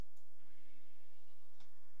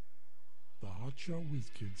Hotshot Whiz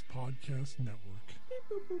Kids Podcast Network. Beep,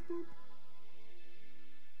 boop, boop, boop.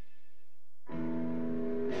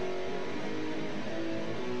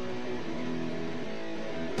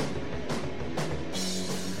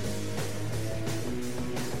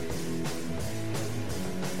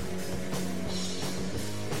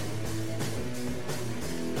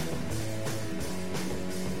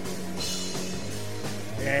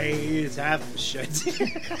 Hey, it's half shit.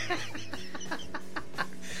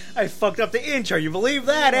 I fucked up the intro. You believe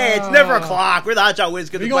that? Hey, it's never a clock. We're the Hotshot Whiz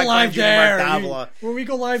Kids. We go live there. We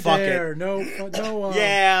go live Fuck there. it. No.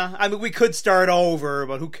 Yeah, I mean, we could start over,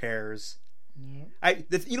 but who cares? No.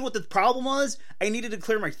 You know what the problem was? I needed to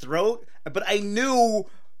clear my throat, but I knew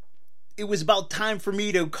it was about time for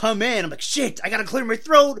me to come in. I'm like, shit, I gotta clear my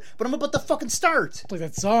throat, but I'm about to fucking start. Like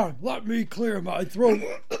that song. Let me clear my throat.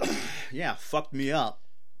 Yeah, fucked me up.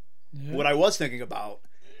 Yeah. What I was thinking about.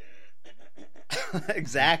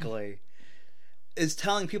 Exactly. Is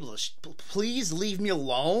telling people to please leave me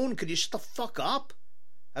alone. Could you shut the fuck up?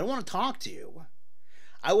 I don't want to talk to you.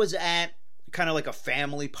 I was at kind of like a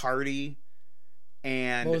family party,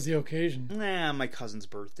 and What was the occasion? My cousin's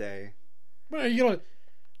birthday. What, you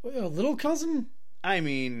a little cousin? I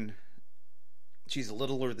mean, she's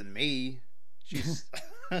littler than me. She's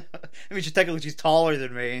I mean, she's taller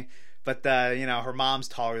than me, but her mom's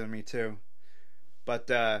taller than me too.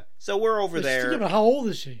 But so we're over there. But how old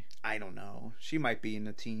is she? I don't know. She might be in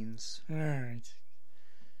the teens. All right.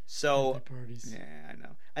 So parties. yeah, I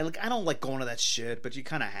know. I don't like going to that shit, but you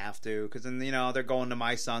kind of have to, because then they're going to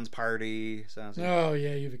my son's party. So like, oh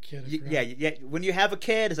yeah, you have a kid. Yeah. When you have a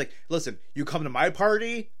kid, it's like, listen, you come to my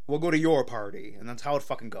party, we'll go to your party, and that's how it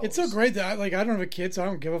fucking goes. It's so great that I don't have a kid, so I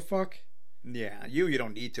don't give a fuck. Yeah, you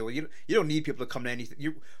don't need to. You don't need people to come to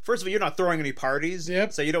anything. First of all, you're not throwing any parties.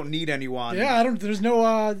 Yep. So you don't need anyone. Yeah, There's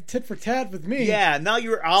no tit for tat with me. Yeah, now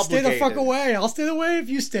you're obligated. Stay the fuck away. I'll stay away if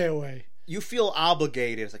you stay away. You feel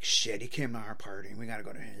obligated. It's like, shit, he came to our party. We gotta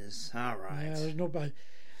go to his. All right. Yeah, there's nobody.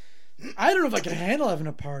 I don't know if I can handle having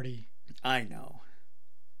a party. I know.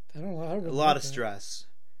 I don't know. A lot of stress.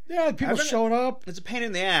 Yeah, people showing up. It's a pain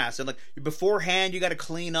in the ass. And beforehand, you got to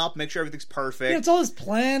clean up, make sure everything's perfect. Yeah, it's all this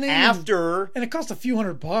planning. And it costs a few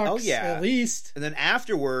 $100. Oh yeah, at least. And then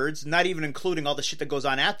afterwards, not even including all the shit that goes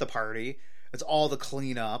on at the party, it's all the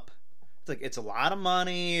cleanup. It's like, it's a lot of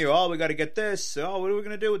money. Oh, we got to get this. Oh, what are we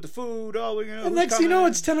gonna do with the food? Oh, we're gonna. And next thing you know,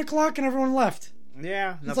 it's 10 o'clock and everyone left.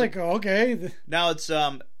 Yeah, it's like, okay. Now it's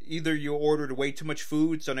either you ordered way too much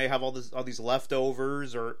food, so now you have all these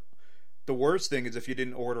leftovers, or the worst thing is if you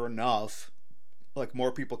didn't order enough, like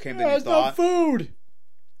more people came than you thought. There's no food.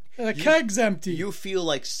 And the keg's empty. You feel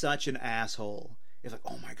like such an asshole. It's like,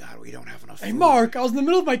 oh my god, we don't have enough food. Hey Mark, I was in the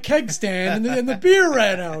middle of my keg stand and the beer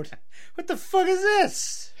ran out. What the fuck is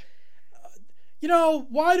this?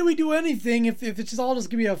 Why do we do anything if it's all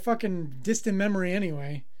just gonna be a fucking distant memory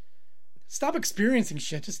anyway? Stop experiencing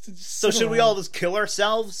shit. Just so should we all just kill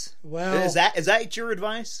ourselves? Well, is that your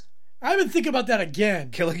advice? I've been thinking about that again.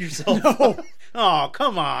 Killing yourself? No. Oh,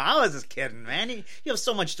 come on. I was just kidding, man. You have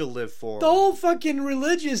so much to live for. The whole fucking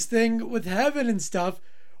religious thing with heaven and stuff.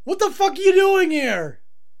 What the fuck are you doing here?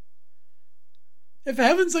 If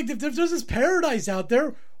heaven's if there's this paradise out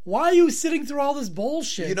there, why are you sitting through all this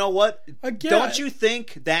bullshit? You know what? Again, don't you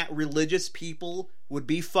think that religious people would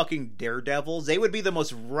be fucking daredevils? They would be the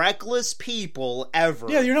most reckless people ever.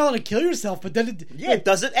 Yeah, you're not allowed to kill yourself, but then it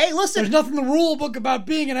doesn't. Hey, listen, there's nothing in the rule book about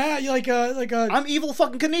being an I'm evil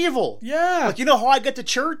fucking Knievel. Yeah. Like, you know how I get to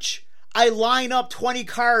church? I line up 20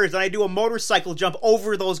 cars and I do a motorcycle jump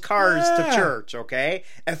over those cars to church. Okay,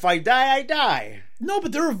 if I die, I die. No,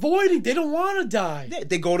 but they're avoiding. They don't want to die.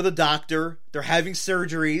 They go to the doctor. They're having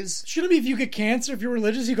surgeries. Shouldn't it be if you get cancer, if you're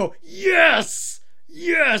religious, you go, yes,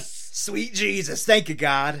 yes. Sweet Jesus, thank you,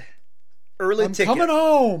 God. Early I'm ticket. coming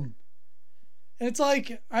home. And it's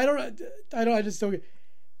like, I just don't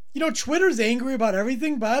get... Twitter's angry about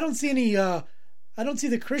everything, but I don't see any, I don't see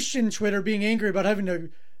the Christian Twitter being angry about having to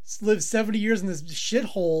live 70 years in this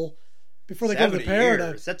shithole before they go to the paradise.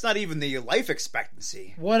 Years. That's not even the life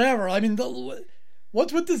expectancy. Whatever. I mean,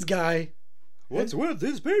 what's with this guy? What's with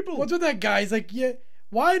these people? What's with that guy? He's like, yeah,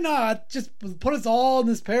 why not just put us all in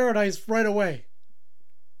this paradise right away?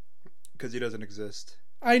 Because he doesn't exist.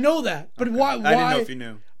 I know that, but why? I didn't know if you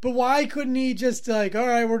knew. But why couldn't he just all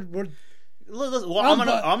right, we're well, I'm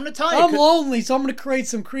gonna tell you. I'm lonely, so I'm gonna create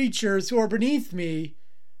some creatures who are beneath me.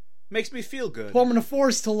 Makes me feel good. Who I'm gonna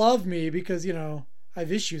force to love me because I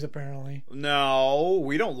have issues apparently. No,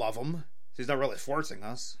 we don't love him. He's not really forcing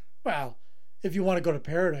us. Well, if you want to go to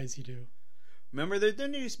paradise, you do. Remember, there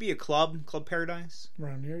used to be a Club Paradise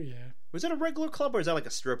around here. Yeah. Was that a regular club or is that like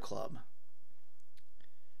a strip club?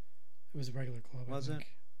 It was a regular club. Was I it? think.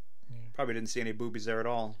 Yeah. Probably didn't see any boobies there at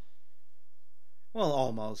all. Well,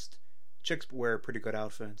 almost. Chicks wear pretty good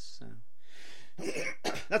outfits. So.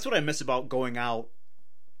 That's what I miss about going out.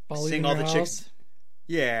 Seeing all the chicks.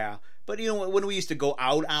 Yeah. But you know, when we used to go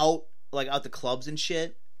out, like out to clubs and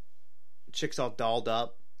shit, chicks all dolled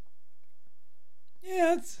up.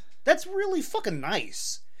 Yeah, that's really fucking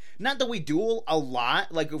nice. Not that we do a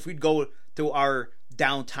lot. Like if we'd go to our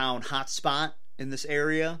downtown hotspot in this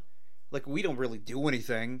area, like we don't really do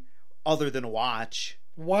anything other than watch.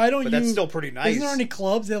 Why don't but you? That's still pretty nice. Isn't there any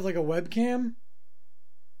clubs that have like a webcam?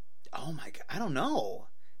 Oh my god, I don't know.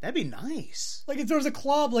 That'd be nice. Like if there was a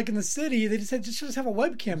club like in the city, they just have a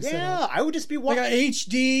webcam set Yeah, up. I would just be watching. Like a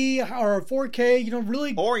HD or a 4K,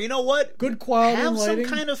 really. Or you know what? Good quality have lighting.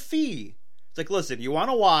 some kind of fee. It's like, listen, you want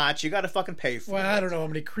to watch, you got to fucking pay for it. Well, I don't know how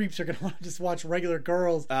many creeps are going to want to just watch regular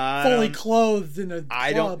girls I fully don't- clothed in a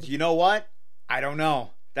I club. don't. You know what? I don't know.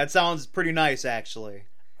 That sounds pretty nice, actually.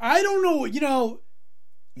 I don't know.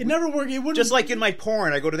 It never worked. It wouldn't Just like in my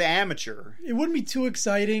porn, I go to the amateur. It wouldn't be too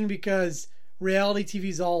exciting because reality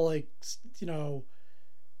TV's all like,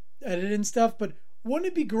 edited and stuff. But wouldn't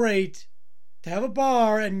it be great to have a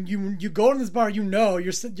bar and you go in this bar, you're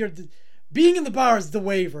being in the bar is the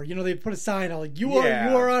waiver. They put a sign out like you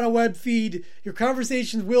are on a web feed. Your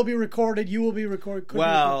conversations will be recorded. You will be recorded.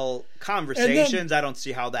 Well, conversations, I don't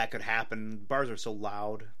see how that could happen. Bars are so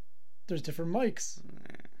loud. There's different mics.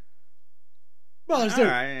 Well,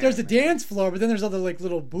 Alright, there's a dance floor, but then there's other like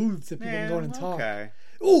little booths that people can go in and talk. Okay.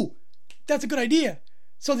 Ooh, that's a good idea.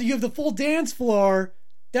 So that you have the full dance floor.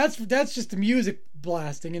 That's just the music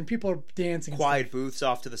blasting and people are dancing. Quiet booths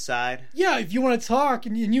off to the side. Yeah, if you want to talk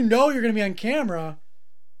and you're going to be on camera,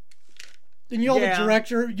 then you'll have a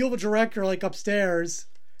director. You'll have a director like upstairs.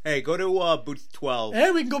 Hey, go to booth 12.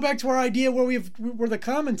 And we can go back to our idea where we're the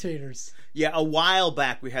commentators. Yeah, a while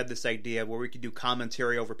back we had this idea where we could do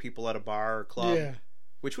commentary over people at a bar or club. Yeah.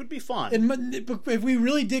 Which would be fun. And if we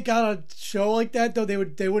really got a show like that, though, they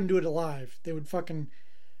wouldn't do it live. They would fucking.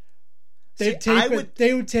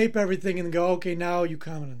 They would tape everything and go, okay, now you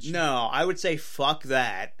comment on shit. No, I would say fuck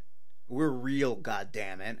that. We're real,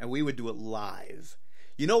 goddammit, and we would do it live.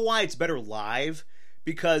 You know why it's better live?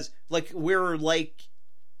 Because we're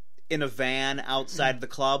in a van outside of the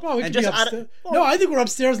club. Well, we and could just be No, I think we're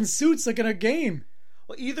upstairs in suits like in a game.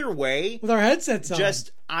 Well, either way, with our headsets on,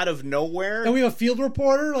 just out of nowhere. And we have a field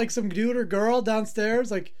reporter, like some dude or girl downstairs,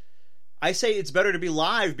 like. I say it's better to be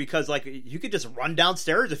live because, you could just run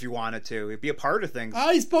downstairs if you wanted to. It'd be a part of things.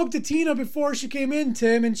 I spoke to Tina before she came in,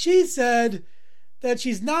 Tim, and she said that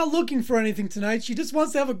she's not looking for anything tonight. She just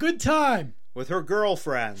wants to have a good time. With her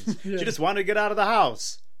girlfriends. Yeah. She just wanted to get out of the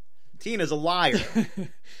house. Tina's a liar.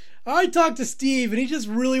 I talked to Steve, and he just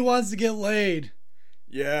really wants to get laid.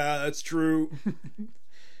 Yeah, that's true.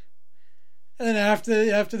 And then after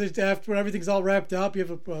when everything's all wrapped up, you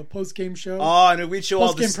have a post game show. Oh, and we'd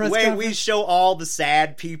show we show all the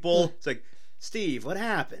sad people. It's like, Steve, what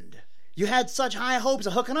happened? You had such high hopes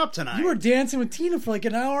of hooking up tonight. You were dancing with Tina for like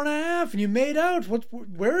an hour and a half, and you made out.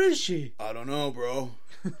 Where is she? I don't know, bro.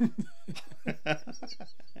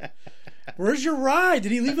 Where's your ride?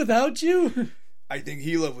 Did he leave without you? I think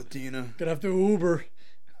he left with Tina. Gonna have to Uber.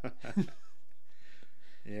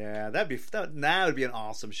 Yeah, that would be an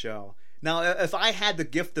awesome show. Now, if I had the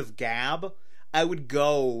gift of gab, I would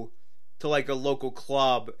go to a local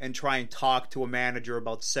club and try and talk to a manager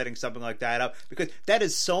about setting something like that up, because that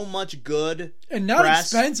is so much good and not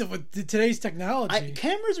expensive with today's technology.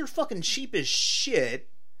 Cameras are fucking cheap as shit,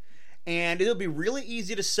 and it'll be really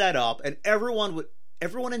easy to set up, and everyone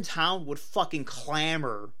in town would fucking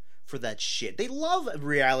clamor for that shit. They love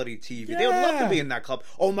reality TV. Yeah. They would love to be in that club.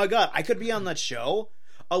 Oh my god, I could be on that show.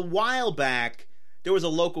 A while back, there was a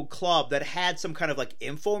local club that had some kind of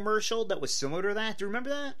infomercial that was similar to that. Do you remember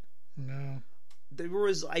that? No. There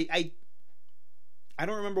was I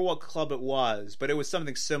don't remember what club it was, but it was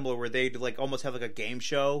something similar where they'd almost have a game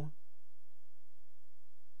show.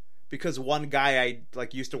 Because one guy I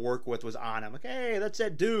used to work with was on. I'm like, hey, that's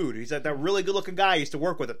that dude. He's that really good looking guy I used to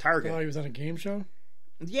work with at Target. Oh, he was on a game show?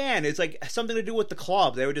 Yeah, and it's something to do with the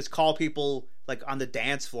club. They would just call people on the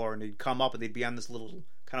dance floor, and they'd come up and they'd be on this little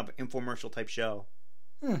kind of infomercial type show.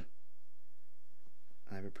 That'd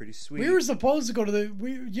be pretty sweet. We were supposed to go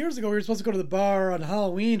to years ago. We were supposed to go to the bar on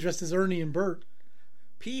Halloween dressed as Ernie and Bert.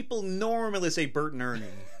 People normally say Bert and Ernie.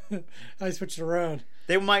 I switched it around.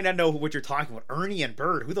 They might not know what you're talking about. Ernie and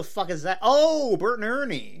Bert. Who the fuck is that? Oh, Bert and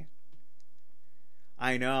Ernie.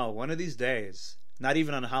 I know. One of these days. Not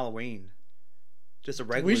even on Halloween. Just a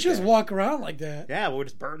regular We should just walk around like that. Yeah, we're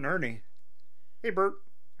just Bert and Ernie. Hey, Bert.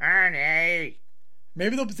 Ernie.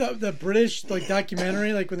 Maybe the British like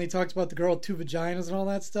documentary, like when they talked about the girl with 2 vaginas and all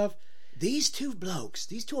that stuff. These 2 blokes,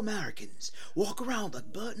 these 2 Americans, walk around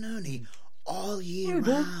like Bert and Ernie all year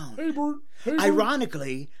round. Hey, Bert. Hey, Bert.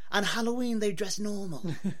 Ironically, on Halloween they dress normal.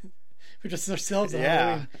 We dress ourselves on Yeah.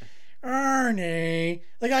 Halloween. Ernie.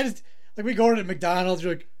 Like we go to McDonald's,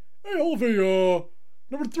 you're like, hey, I'll have a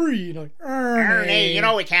number 3. You're like, Ernie. you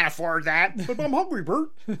know we can't afford that. But I'm hungry,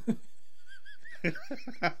 Bert.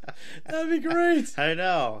 That'd be great. I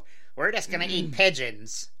know. We're just gonna eat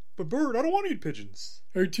pigeons. But Bert, I don't want to eat pigeons.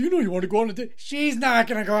 Hey, Tina, you want to go on a date? She's not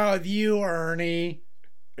going to go out with you, Ernie.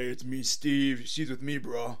 Hey, it's me, Steve. She's with me,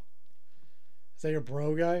 bro. Is that your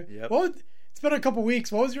bro guy? Yep. It's been a couple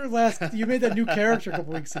weeks. What was your last... You made that new character a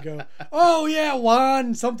couple weeks ago. Oh, yeah,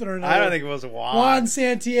 Juan something or another. I don't think it was Juan. Juan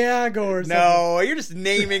Santiago or something. No, you're just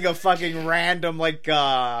naming a fucking random, like,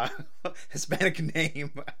 Hispanic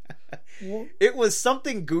name. Well, It was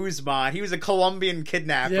something Guzman. He was a Colombian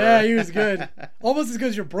kidnapper. yeah, he was good. Almost as good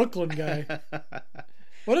as your Brooklyn guy.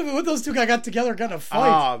 What if those 2 guys got together and got in a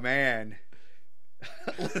fight? Oh, man.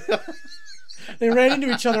 They ran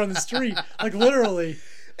into each other on the street. Like, literally.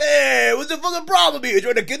 Hey, what's the fucking problem here? You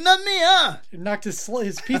trying to kidnap me, huh? He knocked his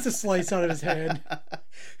pizza slice out of his hand.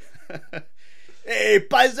 Hey,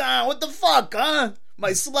 paisan, what the fuck, huh?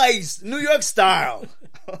 My slice, New York style.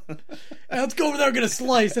 Hey, let's go over there and get a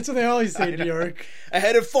slice. That's what they always say in New York. I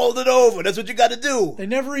had it folded over. That's what you got to do. They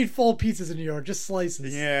never eat full pizzas in New York, just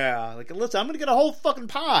slices. Yeah, like, listen, I'm going to get a whole fucking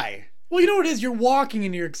pie. Well, you know what it is? You're walking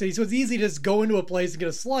in New York City, so it's easy to just go into a place and get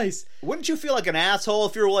a slice. Wouldn't you feel like an asshole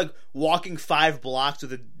if you were, like, walking 5 blocks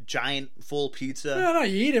with a giant full pizza? No,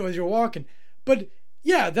 you eat it as you're walking. But,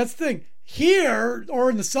 yeah, that's the thing. Here, or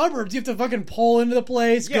in the suburbs, you have to fucking pull into the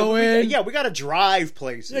place, go in. Yeah, we got to drive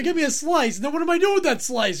places. Yeah, give me a slice. And then what am I doing with that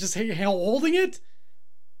slice? Just holding it?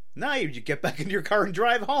 Now you get back into your car and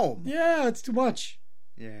drive home. Yeah, it's too much.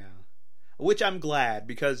 Yeah. Which I'm glad,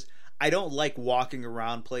 because I don't like walking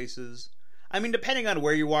around places. I mean, depending on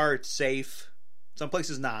where you are, it's safe. Some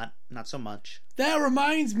places not so much. That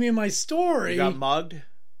reminds me of my story. You got mugged?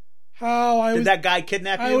 Did that guy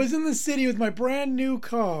kidnap you? I was in the city with my brand new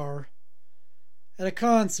car at a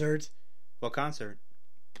concert. What concert?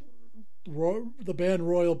 The band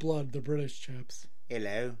Royal Blood, the British chaps.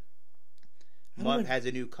 Hello. Mug has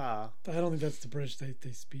a new car. I don't think that's the British they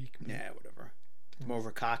speak. Yeah, whatever. More of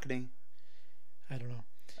a Cockney. I don't know.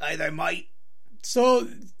 Hey there, mate. So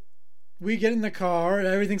we get in the car and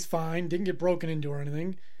everything's fine. Didn't get broken into or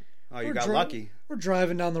anything. Oh, you got lucky. We're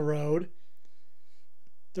driving down the road.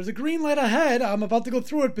 There's a green light ahead. I'm about to go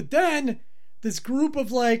through it, but then this group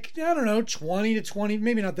of, like, I don't know, 20 to 20,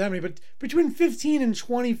 maybe not that many, but between 15 and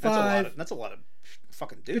 25. That's a lot of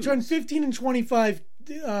fucking dudes. Between 15 and 25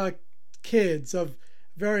 kids of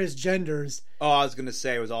various genders. Oh, I was gonna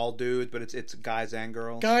say it was all dudes, but it's guys and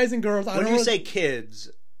girls. Guys and girls. When you say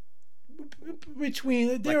kids,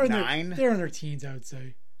 between like 9? They're in their teens, I would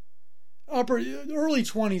say. Early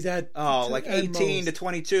 20s at like 18 to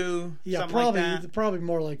 22. Yeah, probably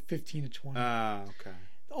more like 15 to 20. Oh, okay.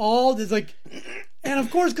 All there's like, and of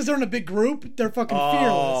course, because they're in a big group, they're fucking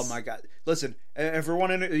fearless. Oh my god! Listen, everyone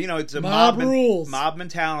in it's a mob rules, mob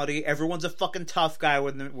mentality. Everyone's a fucking tough guy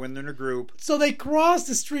when they're in a group. So they cross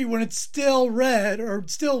the street when it's still red.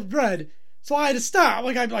 So I had to stop.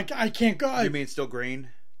 I can't go. You mean it's still green?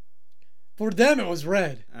 For them, it was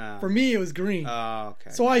red. Oh. For me, it was green. Oh,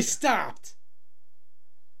 okay. So I stopped.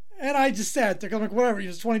 And I just sat there. I'm like, whatever.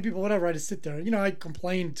 There's 20 people, whatever. I just sit there. I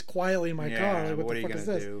complained quietly in my car. Like, what the fuck is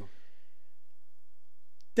this? Do?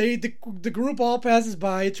 The group all passes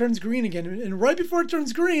by. It turns green again. And right before it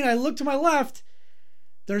turns green, I look to my left.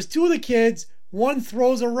 There's 2 of the kids. One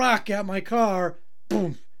throws a rock at my car.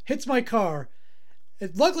 Boom. Hits my car.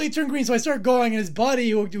 Luckily, it turned green, so I started going, and his buddy,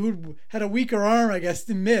 who had a weaker arm, I guess,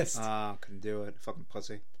 missed. Couldn't do it. Fucking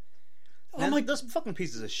pussy. I'm like, those fucking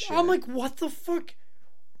pieces of shit. I'm like, what the fuck?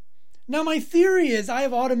 Now, my theory is I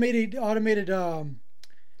have automated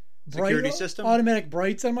security system? Automatic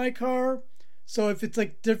brights on my car. So if it's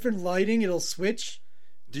like different lighting, it'll switch.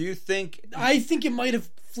 Do you think... I think it might have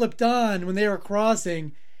flipped on when they were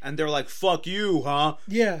crossing. And they're like, fuck you, huh?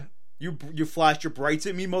 Yeah. You flashed your brights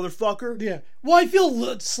at me, motherfucker? Yeah. Well, I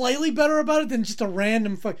feel slightly better about it than just a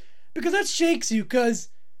random fuck. Because that shakes you, because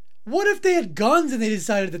what if they had guns and they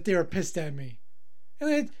decided that they were pissed at me?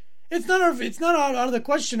 And it's not out of the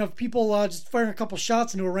question of people just firing a couple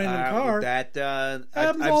shots into a random car.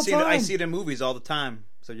 I see it in movies all the time.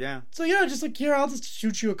 So yeah. So yeah, just like, here, I'll just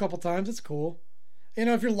shoot you a couple times. It's cool.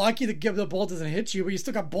 If you're lucky, the bullet doesn't hit you, but you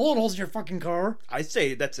still got bullet holes in your fucking car. I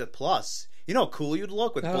say that's a plus. You know how cool you'd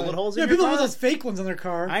look with bullet holes in yeah, your people car? with those fake ones on their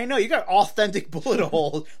car. I know, you got authentic bullet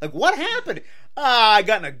holes. Like, what happened? I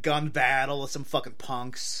got in a gun battle with some fucking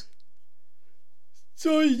punks.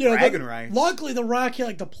 So, yeah, bragging rights. Luckily, the rock hit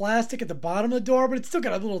like the plastic at the bottom of the door, but it's still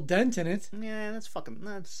got a little dent in it. Yeah,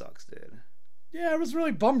 that sucks, dude. Yeah, I was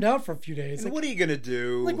really bummed out for a few days. And like, what are you gonna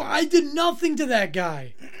do? Like, well, I did nothing to that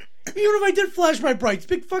guy. Even if I did flash my brights,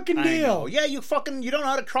 big fucking deal. I know. Yeah, you don't know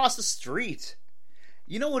how to cross the street.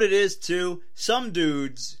 You know what it is, too? Some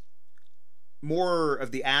dudes, more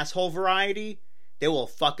of the asshole variety, they will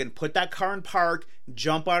fucking put that car in park,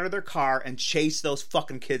 jump out of their car, and chase those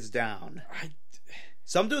fucking kids down.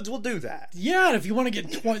 Some dudes will do that. Yeah, and if you want to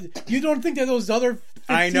get 20... You don't think that those other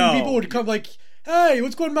 15 people would come like, hey,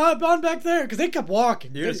 what's going on back there? Because they kept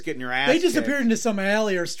walking. You're just getting your ass They kicked. disappeared into some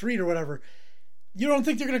alley or street or whatever. You don't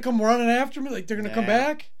think they're going to come running after me? Like, they're going to come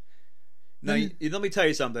back? No, let me tell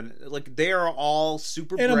you something. Like, they are all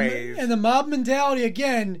super brave. And the mob mentality,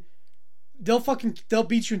 again, they'll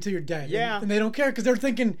beat you until you're dead. Yeah. And they don't care because they're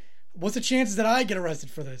thinking, what's the chances that I get arrested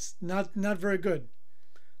for this? Not very good.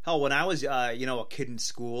 Hell, when I was, a kid in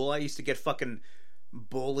school, I used to get fucking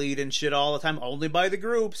bullied and shit all the time, only by the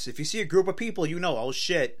groups. If you see a group of people, you know, oh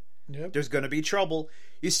shit, yep. There's going to be trouble.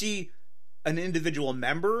 You see an individual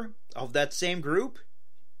member of that same group,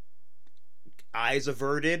 eyes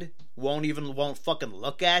averted, won't fucking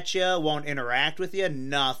look at you, won't interact with you,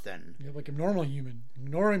 nothing. You're like a normal human.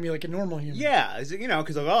 Ignoring me like a normal human. Yeah,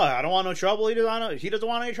 because I don't want no trouble, he doesn't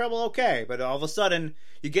want any trouble, okay. But all of a sudden,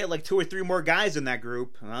 you get like 2 or 3 more guys in that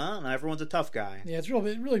group, and everyone's a tough guy. Yeah, it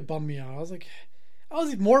really bummed me out. I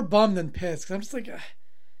was more bummed than pissed, because I'm just like, it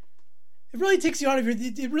really takes you out of your,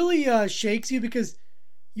 it really shakes you, because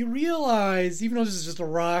you realize, even though this is just a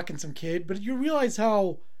rock and some kid, but you realize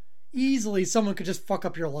how easily someone could just fuck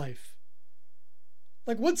up your life.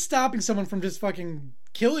 Like, what's stopping someone from just fucking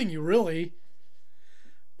killing you, really?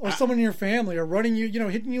 Or someone in your family, or running you,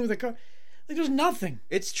 hitting you with a car. Like, there's nothing.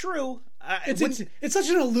 It's true. It's such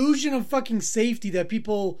an illusion of fucking safety that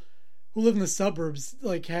people who live in the suburbs,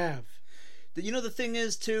 like, have. The thing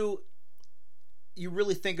is, too, you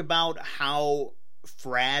really think about how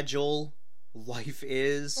fragile life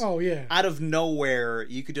is. Oh, yeah. Out of nowhere,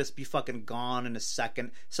 you could just be fucking gone in a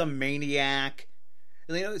second. Some maniac.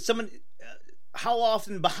 Someone... how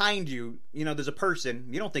often behind you, there's a person,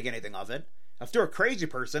 you don't think anything of it. If they're a crazy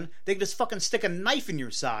person, they can just fucking stick a knife in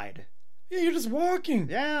your side. Yeah, you're just walking.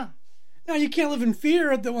 Yeah. Now, you can't live in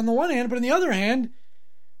fear on the one hand, but on the other hand,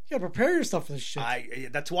 you gotta prepare yourself for this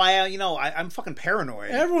shit. That's why, I'm fucking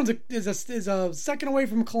paranoid. Everyone's is a second away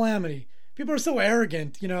from calamity. People are so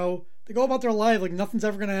arrogant, They go about their life like nothing's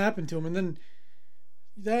ever gonna happen to them, and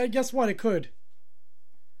then, guess what? It could.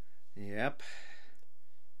 Yep.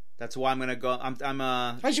 That's why I'm gonna go.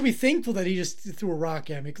 I should be thankful that he just threw a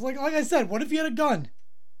rock at me. Cause like I said, what if he had a gun?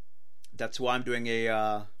 That's why I'm doing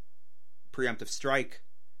a preemptive strike.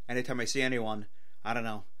 Anytime I see anyone, I don't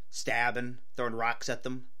know, stabbing, throwing rocks at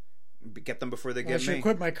them, get them before they get me. I should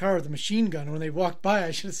equip my car with a machine gun. When they walked by,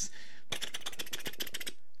 I should have.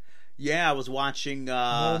 Yeah, I was watching.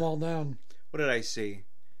 Mow them all down. What did I see?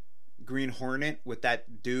 Green Hornet with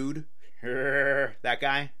that dude. That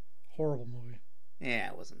guy. Horrible movie. Yeah,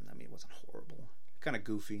 it wasn't horrible. Kind of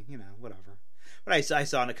goofy, whatever. But I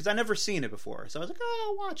saw it because I never seen it before, so I was like, oh,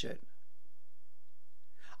 I'll watch it.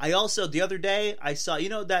 I also, the other day, I saw,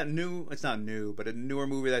 that new, it's not new, but a newer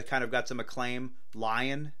movie that kind of got some acclaim,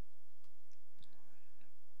 Lion.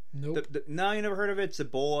 Nope. No, you never heard of it? It's a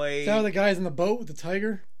boy. Is that the guy's in the boat with the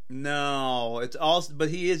tiger? No, it's also, but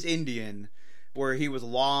he is Indian, where he was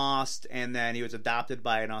lost, and then he was adopted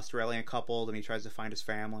by an Australian couple, and he tries to find his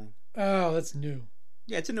family. Oh, that's new.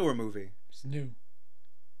 Yeah, it's a newer movie. It's new.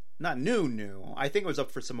 Not new. I think it was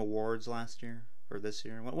up for some awards last year, or this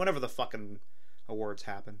year. Whenever the fucking awards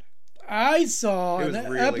happened. I saw an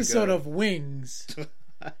really episode good. of Wings.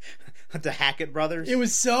 The Hackett brothers? It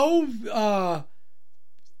was so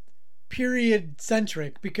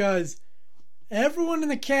period-centric, because everyone in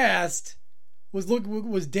the cast was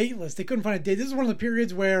dateless. They couldn't find a date. This is one of the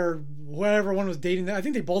periods where whoever one was dating, I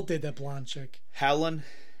think they both did that blonde chick. Helen,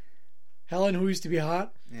 who used to be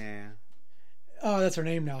hot. Yeah. Oh, that's her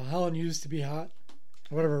name now. Helen used to be hot.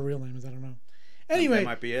 Whatever her real name is, I don't know. Anyway, that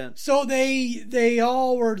might be it. So they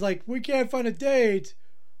all were like, we can't find a date.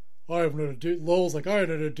 I haven't had a date. Lowell's like, I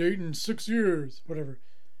haven't had a date in 6 years. Whatever.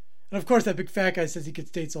 And of course, that big fat guy says he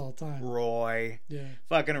gets dates all the time. Roy. Yeah.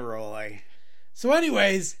 Fucking Roy. So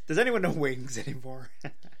anyways. Does anyone know Wings anymore?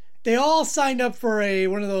 They all signed up for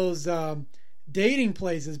one of those dating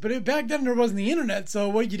places. But back then there wasn't the internet. So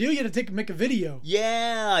what you do, you had to make a video.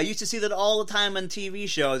 Yeah. I used to see that all the time on TV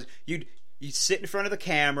shows. You sit in front of the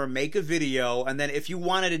camera, make a video, and then if you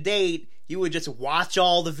wanted a date, you would just watch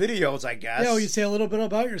all the videos, I guess. Yeah, well, you say a little bit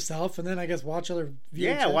about yourself, and then I guess watch other videos.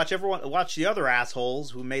 Yeah, watch the other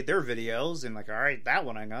assholes who made their videos, and like, all right, that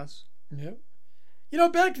one, I guess. Yep. You know,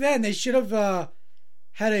 back then they should have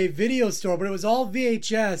had a video store, but it was all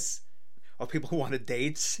VHS. Oh, people who wanted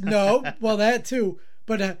dates? No, well, that too,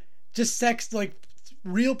 but just sex, like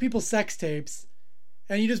real people sex tapes,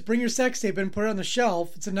 and you just bring your sex tape and put it on the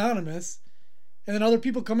shelf. It's anonymous, and then other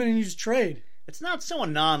people come in and you just trade. It's not so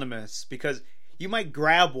anonymous because you might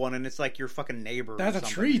grab one and it's like your fucking neighbor. That's a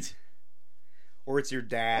treat. Or it's your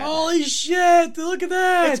dad. Holy shit! Look at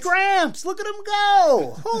that! It's Gramps! Look at him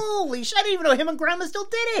go! Holy shit! I didn't even know him and Grandma still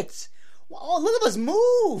did it! Wow, look at those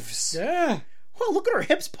moves! Yeah! Oh, look at her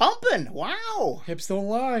hips pumping! Wow! Hips don't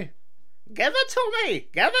lie. Give it to me!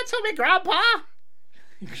 Give it to me, Grandpa!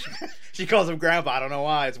 She calls him Grandpa. I don't know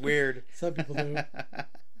why. It's weird. Some people do.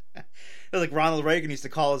 Like Ronald Reagan used to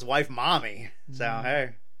call his wife Mommy. So,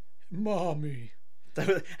 hey. Mommy.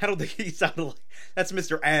 I don't think he sounded like... That's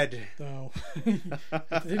Mr. Ed. No.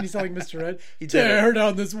 Didn't he sound like Mr. Ed? He did. Tear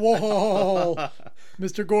down this wall,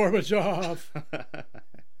 Mr. Gorbachev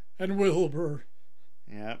and Wilbur.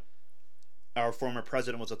 Yeah. Our former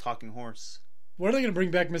president was a talking horse. When are they going to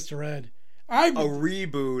bring back Mr. Ed? A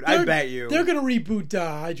reboot, I bet you. They're going to reboot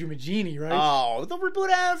I Dream of Jeannie, right? Oh, they'll reboot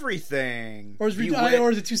everything. Or is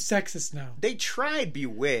it too sexist now? They tried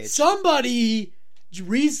Bewitched. Somebody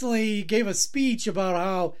recently gave a speech about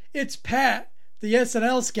how It's Pat, the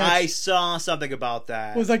SNL sketch. I saw something about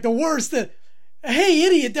that. It was like the worst. Hey,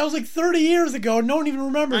 idiot, that was like 30 years ago. No one even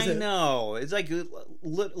remembers it. I know. It's like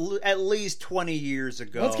at least 20 years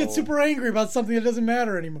ago. Let's get super angry about something that doesn't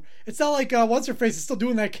matter anymore. It's not like What's-Her-Face is still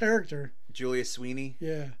doing that character. Julia Sweeney?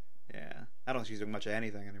 Yeah. Yeah. I don't think she's doing much of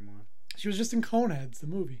anything anymore. She was just in Coneheads, the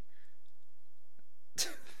movie.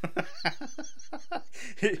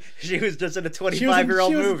 She was just in a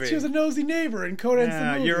 25-year-old movie. She was a nosy neighbor in Coneheads,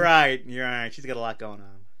 the movie. You're right. She's got a lot going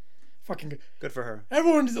on. Fucking good. Good for her.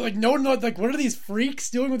 Everyone's like, no one knows, like, what are these freaks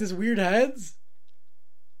doing with his weird heads?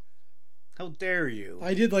 How dare you?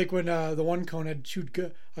 I did like when the one Conehead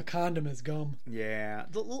chewed a condom as gum. Yeah.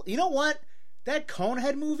 You know what? That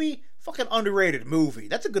Conehead movie, fucking underrated movie.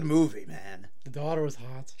 That's a good movie, man. The daughter was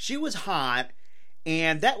hot. She was hot,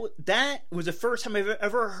 and that was the first time I've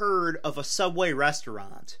ever heard of a Subway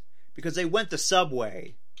restaurant. Because they went to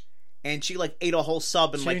Subway, and she like ate a whole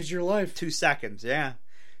sub in Changed your life. 2 seconds. Yeah.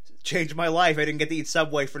 Changed my life. I didn't get to eat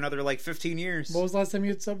Subway for another like 15 years. What was the last time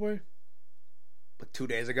you ate Subway? Like 2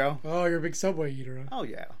 days ago. Oh, you're a big Subway eater, huh? Oh,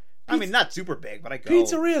 yeah. I mean, not super big, but I go.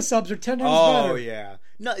 Pizzeria subs are 10 times better. Oh, yeah.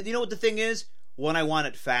 No, you know what the thing is? When I want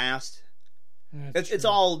it fast, it's true.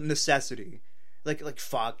 all necessity. Like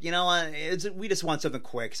fuck, you know what? We just want something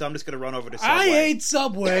quick, so I'm just gonna run over to Subway. I hate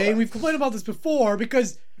Subway, and we've complained about this before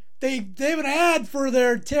because they have an ad for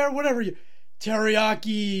their teriyaki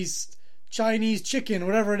Chinese chicken,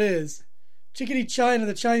 whatever it is, Chickadee China,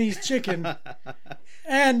 the Chinese chicken,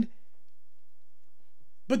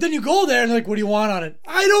 But then you go there and they're like, what do you want on it?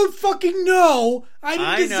 I don't fucking know. I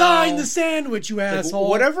didn't design the sandwich, you asshole.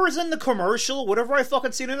 Whatever is in the commercial, whatever I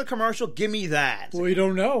fucking seen in the commercial, give me that. Well, you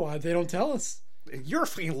don't know. They don't tell us. You're a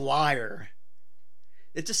fucking liar.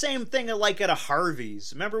 It's the same thing like at a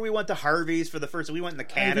Harvey's. Remember we went to Harvey's for the first... We went into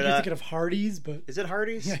Canada. I think you're thinking of Hardee's, but... Is it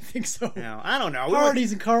Hardee's? Yeah, I think so. No, I don't know.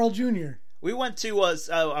 Hardee's and Carl Jr. We went to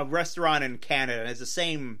a restaurant in Canada, and it's the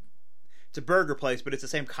same... It's a burger place, but it's the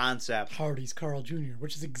same concept. Hardee's, Carl Jr.,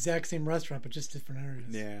 which is the exact same restaurant, but just different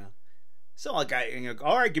areas. Yeah. So, like,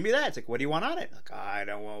 all right, give me that. It's like, what do you want on it? Like, I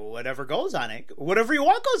don't want whatever goes on it. Whatever you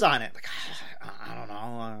want goes on it. Like, I don't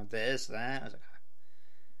know, this, that. I was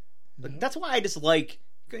like, that's why I just like,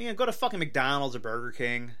 go to fucking McDonald's or Burger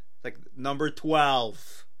King. Like, number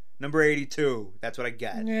 12, number 82. That's what I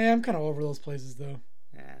get. Yeah, I'm kind of over those places, though.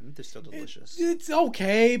 Yeah, they're still delicious. It's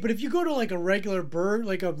okay, but if you go to like a regular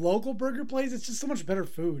like a local burger place, it's just so much better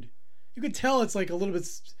food. You can tell it's like a little bit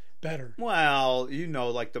better. Well,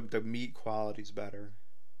 like the meat quality's better.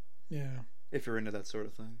 Yeah. If you're into that sort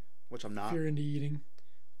of thing, which I'm not. If you're into eating.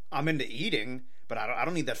 I'm into eating, but I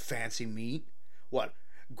don't need that fancy meat. What?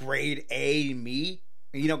 Grade A meat?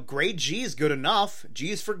 Grade G is good enough.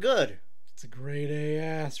 G is for good. It's a grade A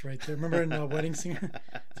ass right there. Remember in Wedding Singer?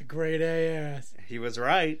 It's a grade A ass. He was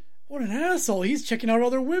right. What an asshole. He's checking out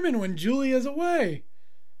other women when Julia's away.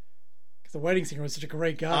 Because the Wedding Singer was such a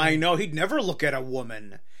great guy. I know. He'd never look at a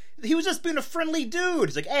woman. He was just being a friendly dude.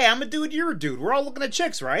 He's like, hey, I'm a dude, you're a dude. We're all looking at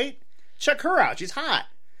chicks, right? Check her out. She's hot.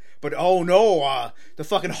 But, oh no, the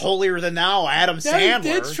fucking holier-than-thou Adam Sandler.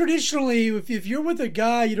 That's traditionally, if you're with a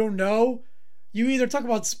guy you don't know, You either talk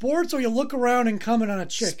about sports or you look around and comment on a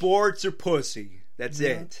chick. Sports or pussy. That's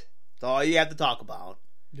Yeah. it. That's all you have to talk about.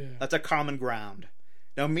 Yeah. That's a common ground.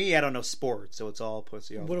 Now, me, I don't know sports, so it's all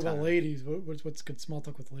pussy all What the time. about ladies? What's good small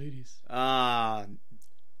talk with ladies?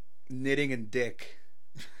 Knitting and dick.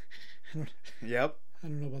 Yep. I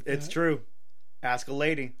don't know about that. It's true. Ask a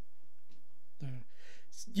lady.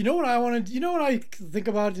 You know what I want to? You know what I think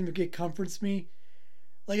about and it comforts me?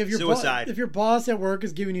 Like if your Suicide. if your boss at work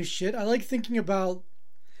is giving you shit, I like thinking about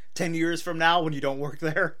 10 years from now when you don't work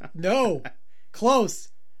there? no, close.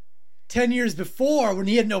 10 years before when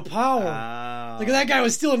he had no power. Like that guy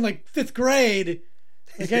was still in like 5th grade.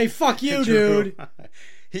 Like, hey, fuck you, dude.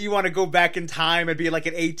 You want to go back in time and be like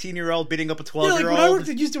an 18-year-old beating up a 12-year-old? Yeah, like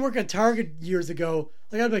when I used to work at Target years ago,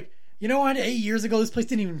 like I'd be like, you know what? 8 years ago, this place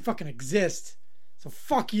didn't even fucking exist. So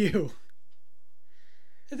fuck you.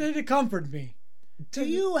 It comforted me. Do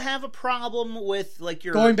you have a problem with like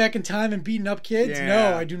your going back in time and beating up kids? Yeah.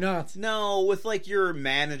 No, I do not. No, with like your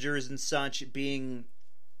managers and such being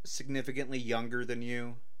significantly younger than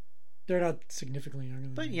you. They're not significantly younger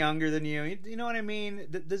than But me. younger than you. You know what I mean?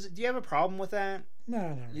 Do you have a problem with that?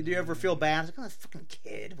 No. Do you ever feel bad? Like, oh, that fucking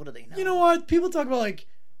kid. What do they know? You know what? People talk about like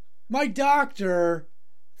my doctor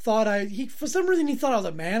thought for some reason he thought I was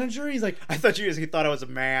a manager. He's like, I thought he thought I was a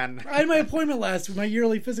man. I had my appointment last week, my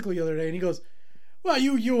yearly physical the other day, and he goes, "Well,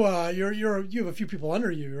 you have a few people under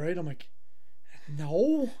you, right?" I'm like,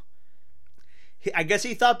 "No." I guess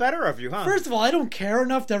he thought better of you, huh? First of all, I don't care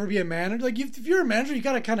enough to ever be a manager. Like, if you're a manager, you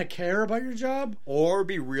gotta kind of care about your job, or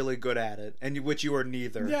be really good at it, and which you are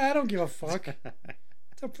neither. Yeah, I don't give a fuck.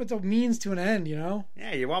 It's a means to an end, you know.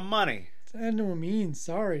 Yeah, you want money. It's an end to a means.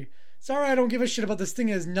 Sorry, I don't give a shit about this thing.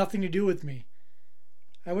 It has nothing to do with me.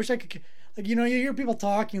 I wish I could, like, you know, you hear people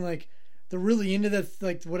talking like they're really into the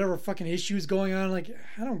like whatever fucking issues going on. Like,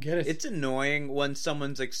 I don't get it. It's annoying when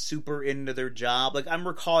someone's like super into their job. Like, I'm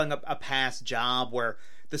recalling a past job where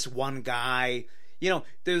this one guy, you know,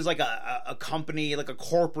 there's like a company, like a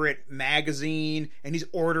corporate magazine, and he's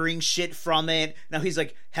ordering shit from it. Now he's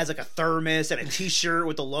like has like a thermos and a T-shirt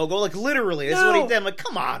with the logo. Like, literally, this is what he did. I'm like,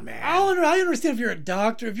 come on, man. I understand if you're a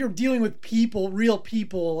doctor, if you're dealing with people, real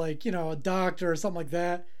people, like, you know, a doctor or something like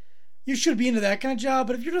that. You should be into that kind of job,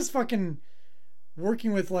 but if you're just fucking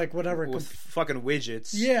working with like whatever with fucking widgets,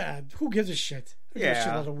 yeah, who gives a shit? Who gives a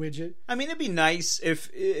shit about a widget? I mean, it'd be nice if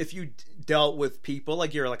you dealt with people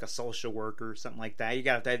like you're like a social worker or something like that. You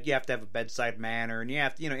have to have a bedside manner, and you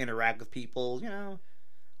have to interact with people. You know,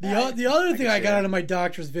 the other thing I got out of my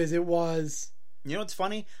doctor's visit was, you know, what's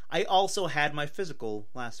funny? I also had my physical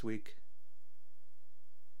last week.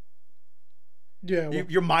 Yeah, well,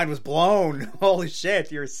 your mind was blown. Holy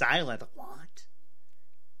shit, you're silent. What?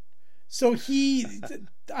 So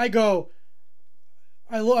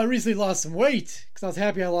I recently lost some weight because I was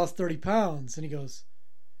happy I lost 30 pounds. And he goes,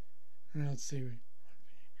 let's see.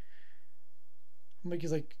 I'm like,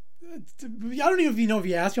 he's like, I don't even know if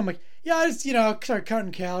he asked me. I'm like, yeah, I just, start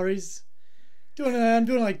counting calories. I'm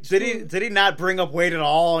doing like. Did he not bring up weight at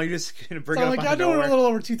all? You just gonna bring it up. I'm doing a little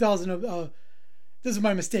over 2,000. This is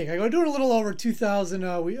my mistake. I go, doing a little over 2,000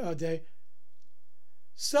 a day.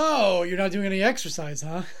 So you're not doing any exercise,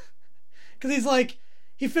 huh? Because he's like,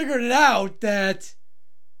 he figured it out that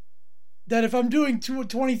if I'm doing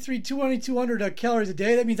 2,200 calories a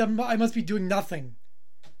day, that means I must be doing nothing.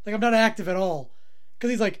 Like, I'm not active at all.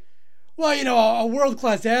 Because he's like, well, a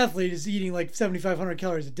world-class athlete is eating like 7,500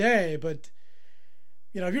 calories a day, but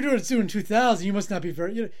if you're doing 2,000, you must not be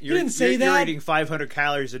very. You didn't say that. You're eating 500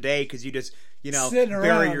 calories a day because you just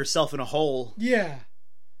bury yourself in a hole. Yeah.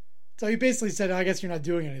 So he basically said, I guess you're not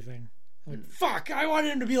doing anything. I'm like, fuck! I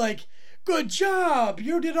wanted him to be like, good job,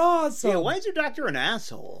 you did awesome. Yeah, why is your doctor an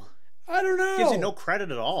asshole? I don't know. Gives you no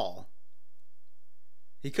credit at all.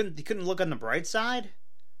 He couldn't look on the bright side.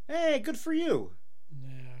 Hey, good for you.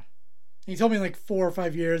 Yeah. He told me in like 4 or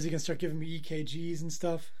 5 years he can start giving me EKGs and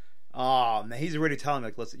stuff. Oh, man, he's already telling me,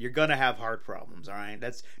 like, listen, you're gonna have heart problems, all right?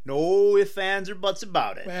 That's no ifs, ands, or buts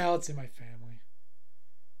about it. Well, it's in my family.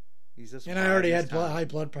 And I already had high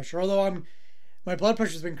blood pressure. Although my blood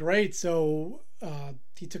pressure's been great, so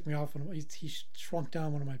he took me off. He shrunk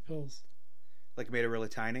down one of my pills. Like, made it really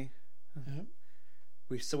tiny?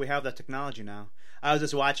 Yeah. So we have that technology now. I was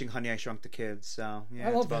just watching Honey, I Shrunk the Kids, so yeah,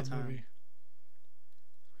 I love it's about that time. Movie.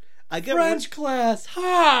 French class,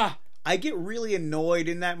 ha! I get really annoyed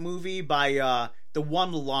in that movie by the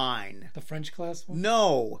one line. The French class one?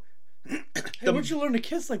 No. Hey, where'd you learn to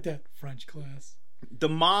kiss like that? French class. The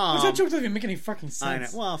mom. Which that joke doesn't even make any fucking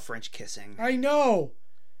sense. I know. Well, French kissing. I know.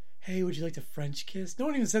 Hey, would you like to French kiss? No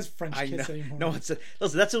one even says French kiss anymore. No, listen.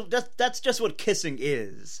 That's just what kissing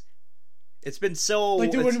is. It's been so...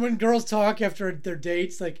 Like, dude, when girls talk after their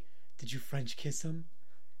dates, like, did you French kiss him?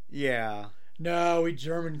 Yeah. No, we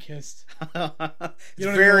German kissed. It's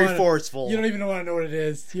very forceful. You don't even want to know what it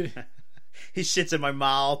is. He shits in my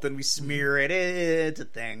mouth and we smear it. It's a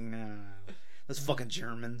thing. Those fucking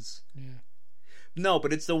Germans. Yeah. No,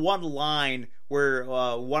 but it's the one line where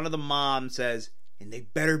one of the moms says, and they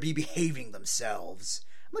better be behaving themselves.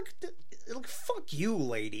 I'm like, fuck you,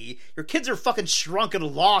 lady. Your kids are fucking shrunk and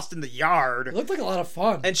lost in the yard. It looked like a lot of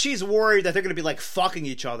fun. And she's worried that they're going to be, like, fucking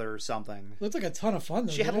each other or something. It looked like a ton of fun,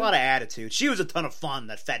 though. She had a lot of attitude. She was a ton of fun,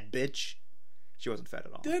 that fat bitch. She wasn't fat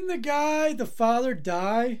at all. Didn't the father,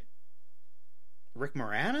 die? Rick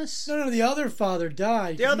Moranis? No, the other father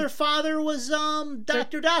died. The other father was,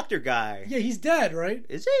 Doctor guy. Yeah, he's dead, right?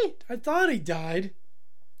 Is he? I thought he died.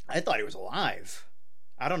 I thought he was alive.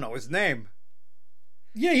 I don't know his name.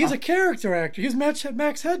 Yeah, he's a character actor. He's Max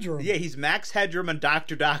Headroom. Yeah, he's Max Headroom and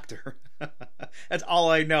Doctor. That's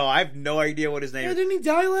all I know. I have no idea what his name is. Didn't he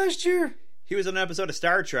die last year? He was on an episode of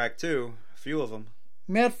Star Trek, too. A few of them.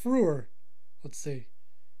 Matt Frewer. Let's see.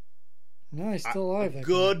 No, he's still alive.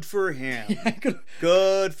 Good for him. Yeah,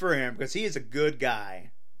 good for him, because he is a good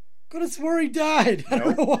guy. Could have swore he died. I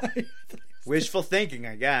don't know why. Wishful thinking,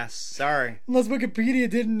 I guess. Sorry. Unless Wikipedia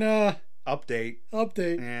didn't update.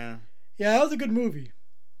 Yeah. Yeah, that was a good movie.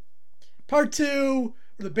 Part 2,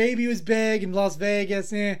 where the baby was big in Las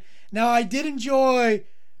Vegas. Now, I did enjoy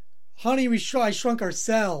Honey, I Shrunk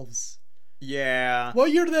Ourselves. Yeah.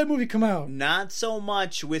 What year did that movie come out? Not so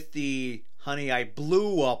much with the Honey, I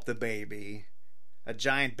Blew Up the Baby. A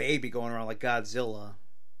giant baby going around like Godzilla.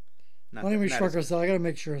 Honey, we Shrunk Ourselves. I gotta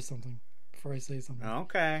make sure of something before I say something.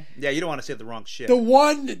 Okay. Yeah, you don't want to say the wrong shit. The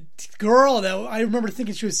one girl that I remember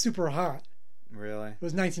thinking she was super hot. Really? It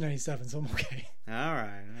was 1997, so I'm okay. All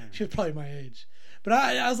right. She was probably my age. But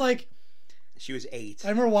I was like... She was 8. I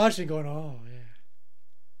remember watching it going, oh, yeah.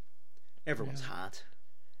 Everyone's hot.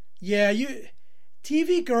 Yeah,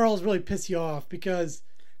 TV girls really piss you off because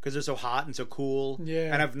they're so hot and so cool.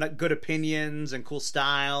 Yeah. And have good opinions and cool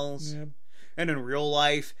styles. Yeah. And in real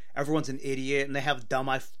life, everyone's an idiot and they have dumb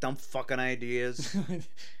fucking ideas.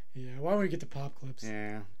 Yeah, why don't we get to pop clips?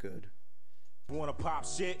 Yeah, good. Wanna pop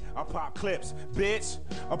shit? I pop clips, bitch.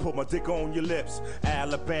 I put my dick on your lips.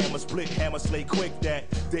 Alabama split hammer slay quick that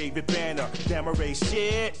David Banner Damaray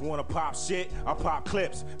shit. Wanna pop shit? I pop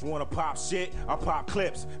clips. Wanna pop shit? I pop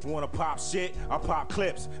clips. Wanna pop shit? I pop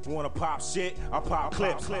clips. Wanna pop shit? I pop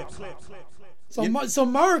clips. So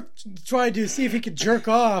Mark tried to see if he could jerk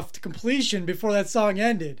off to completion before that song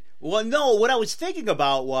ended. Well, no, what I was thinking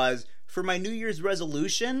about was, for my New Year's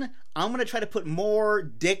resolution, I'm going to try to put more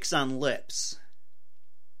dicks on lips.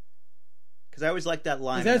 Because I always like that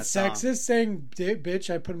line. Is that sexist, song. Saying,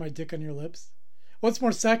 bitch, I put my dick on your lips? What's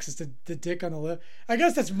more sexist, the dick on the lip? I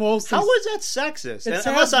guess that's mostly... How is that sexist?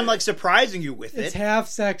 Unless I'm, like, surprising you with it. It's half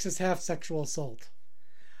sexist, half sexual assault.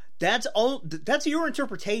 That's your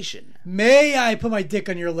interpretation. May I put my dick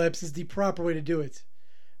on your lips is the proper way to do it.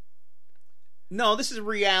 No, this is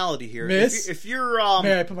reality here. Miss, if you're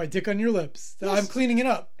may I put my dick on your lips? Yes. I'm cleaning it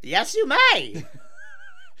up. Yes, you may.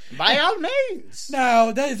 By all means. Now,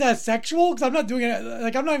 is that sexual? Because I'm not doing it.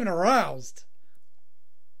 Like, I'm not even aroused.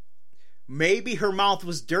 Maybe her mouth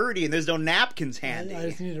was dirty and there's no napkins handy. I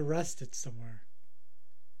just need to rest it somewhere.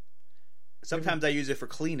 Sometimes I use it for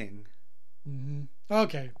cleaning. Mm-hmm.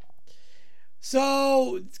 Okay.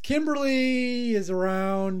 So, Kimberly is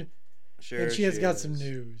around. Sure, and she has got some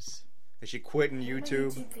news. Is she quitting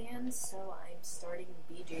YouTube? I'm a YouTube fan, so I'm starting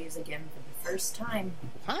BJ's again for the first time.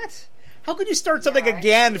 What? How could you start something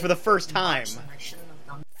again for the first time?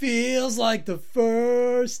 Feels like the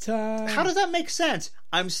first time. How does that make sense?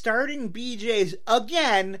 I'm starting BJ's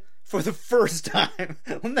again for the first time.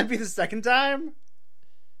 Wouldn't that be the second time?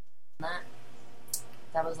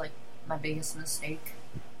 That was like my biggest mistake.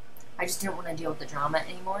 I just didn't want to deal with the drama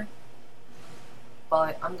anymore.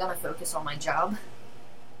 But I'm gonna focus on my job.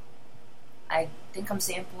 I think I'm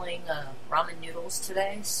sampling ramen noodles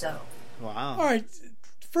today, so... Wow. Alright,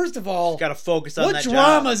 first of all... Gotta focus on that job. What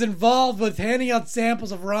drama is involved with handing out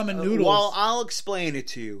samples of ramen noodles? Well, I'll explain it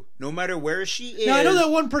to you. No matter where she is... Now, I know that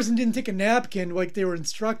one person didn't take a napkin like they were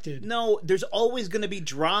instructed. No, there's always gonna be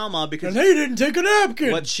drama because... And they didn't take a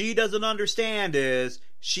napkin! What she doesn't understand is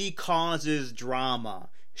she causes drama.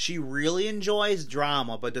 She really enjoys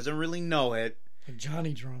drama, but doesn't really know it. Like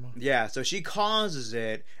Johnny drama. Yeah, so she causes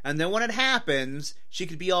it, and then when it happens, she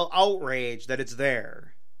could be all outraged that it's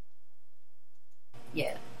there.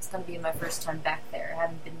 Yeah, it's gonna be my first time back there. I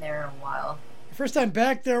haven't been there in a while. First time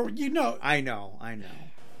back there, you know. I know.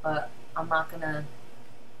 But I'm not gonna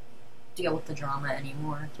deal with the drama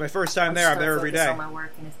anymore. It's my first time there. I'm there every day. On my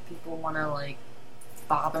work, and if people want to like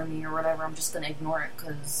bother me or whatever, I'm just gonna ignore it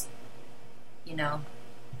because, you know.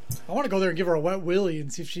 I want to go there and give her a wet willy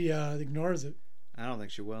and see if she ignores it. I don't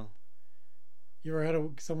think she will. You ever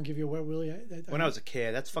had someone give you a wet willy? When I was a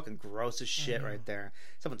kid, that's fucking gross as shit right there.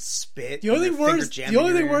 Someone spit. The only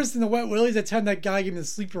thing worse than the wet willy is that time that guy gave me the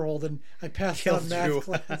sleeper hold and I passed out in math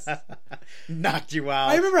class. Knocked you out.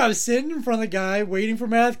 I remember I was sitting in front of the guy waiting for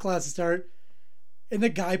math class to start, and the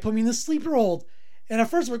guy put me in the sleeper hold. And at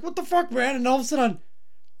first I'm like, what the fuck, man? And all of a sudden,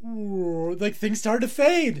 like things started to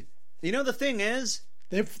fade. You know, the thing is,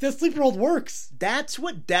 the sleeper hold works. That's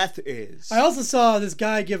what death is. I also saw this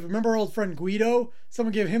guy remember our old friend Guido?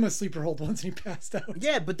 Someone gave him a sleeper hold once and he passed out.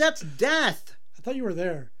 Yeah, but that's death. I thought you were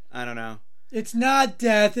there. I don't know. It's not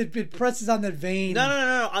death. It presses on that vein.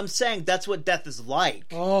 No. I'm saying that's what death is like.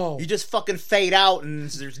 Oh. You just fucking fade out and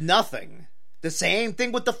there's nothing. The same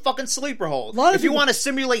thing with the fucking sleeper hold. If you want to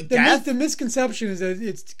simulate death... The misconception is that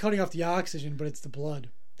it's cutting off the oxygen, but it's the blood.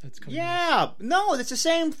 No, it's the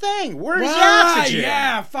same thing. Where's the oxygen?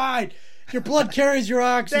 Yeah, fine. Your blood carries your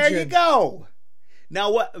oxygen. There you go.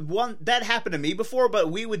 Now, that happened to me before, but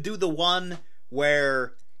we would do the one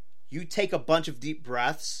where you take a bunch of deep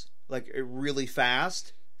breaths, like really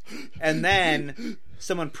fast, and then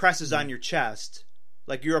someone presses on your chest,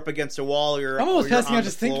 like you're up against a wall. I'm almost passing out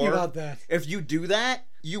just thinking about that. If you do that,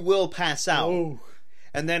 you will pass out. Oh.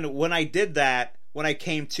 And then when I did that, when I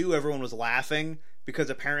came to, everyone was laughing.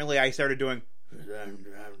 Because apparently I started doing...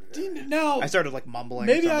 I started like mumbling.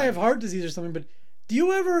 Maybe I have heart disease or something, but do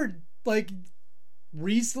you ever, like,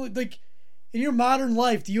 recently, like, in your modern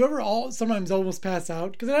life, do you ever sometimes almost pass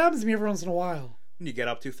out? Because it happens to me every once in a while. You get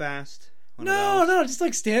up too fast? No, just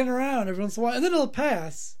like standing around every once in a while, and then it'll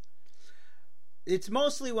pass. It's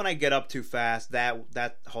mostly when I get up too fast,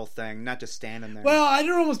 that whole thing, not just standing there. Well, I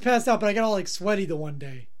didn't almost pass out, but I got all, like, sweaty the one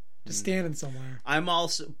day. Just standing somewhere. I'm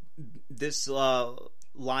also... This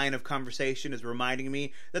line of conversation is reminding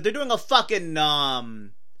me that they're doing a fucking Flatliners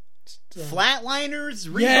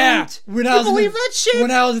reboot. Yeah, Can you believe that shit?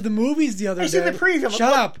 When I was at the movies the other day, I seen the preview.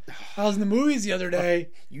 Shut up! I was in the movies the other day.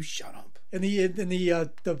 You shut up. And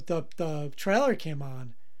the trailer came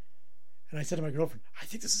on, and I said to my girlfriend, "I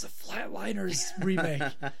think this is a Flatliners remake."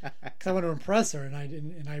 Because I want to impress her, and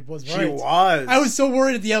I was right. She was. I was so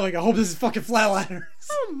worried at the end. Like, I hope this is fucking Flatliners.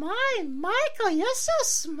 Oh my, Michael, you're so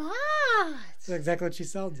smart. That's exactly what she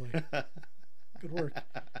sounds like. Good work.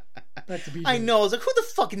 Back to BJ. I know. I was like, who the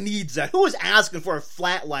fuck needs that? Who was asking for a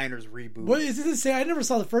Flatliners reboot? What is it the same? I never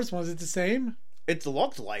saw the first one. Is it the same? It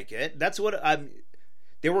looked like it. That's what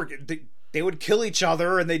they would kill each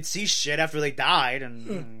other and they'd see shit after they died.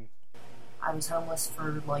 And I was homeless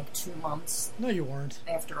for like 2 months. No, you weren't.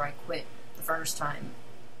 After I quit the first time,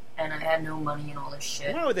 and I had no money and all this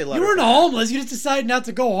shit. Why would they let You her weren't back? homeless. You just decided not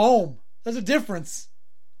to go home. There's a difference.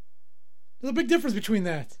 There's a big difference between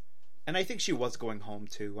that. And I think she was going home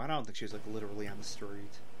too. I don't think she was like literally on the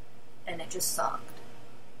street. And it just sucked.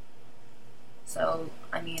 So,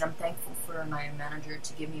 I mean, I'm thankful for my manager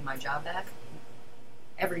to give me my job back.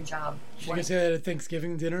 Every job. Should you say that at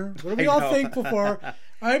Thanksgiving dinner? What are we all thankful for?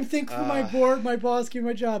 I'm thankful for my boss giving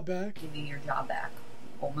my job back. Give you your job back.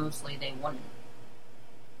 Well, mostly they wouldn't.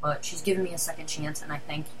 But she's given me a second chance, and I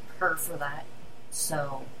thank her for that.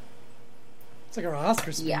 So... It's like our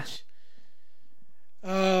Oscar speech. Yeah.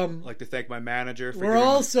 I'd like to thank my manager for we're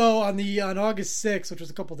also on August 6th, which was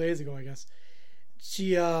a couple days ago, I guess.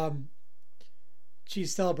 She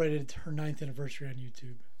celebrated her 9th anniversary on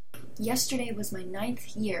YouTube. Yesterday was my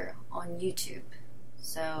 9th year on YouTube.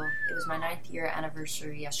 So it was my 9th year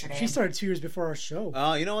anniversary yesterday. She started 2 years before our show.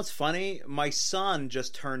 Oh, you know what's funny? My son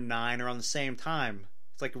just turned 9 around the same time.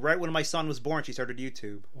 It's like right when my son was born, she started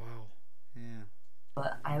YouTube. Wow. Yeah.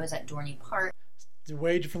 But I was at Dorney Park. The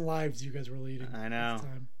way different lives you guys were leading. I know. At the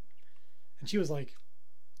time. And she was like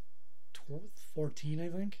 14, I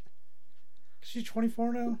think. She's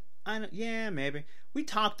 24 now. Yeah, maybe. We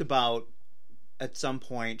talked about at some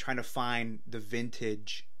point trying to find the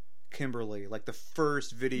vintage Kimberly, like the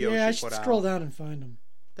first video she put out. Yeah, I should scroll down and find them.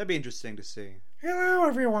 That'd be interesting to see. Hello,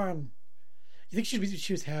 everyone. You think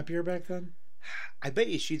she was happier back then? I bet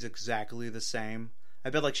you she's exactly the same. I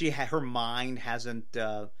bet like her mind hasn't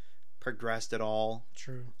progressed at all.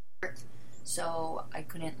 True. So I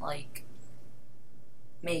couldn't like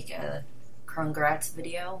make a congrats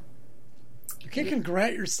video. You can't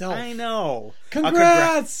congrat yourself. I know.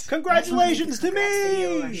 Congrats! Congratulations to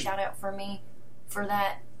Video or me! shout out for me for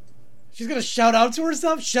that. She's gonna shout out to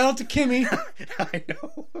herself. Shout out to Kimmy. I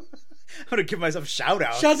know. gonna give myself shout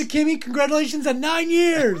outs. Shout out to Kimmy. Congratulations on 9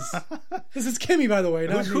 years. This is Kimmy, by the way.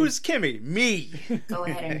 Not me. Who's Kimmy? Me. Go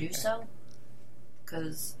ahead and do so.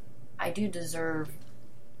 Because I do deserve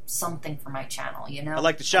something for my channel, you know? I'd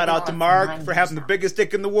like to shout I've out to been on it Mark 9 for years having the now. biggest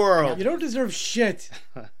dick in the world. You don't deserve shit.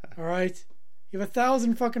 All right? You have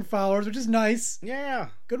 1,000 fucking followers, which is nice. Yeah.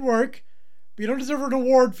 Good work. But you don't deserve an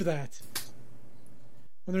award for that.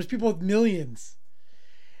 When there's people with millions.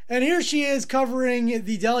 And here she is covering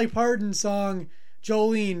the Dolly Parton song,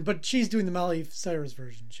 Jolene, but she's doing the Miley Cyrus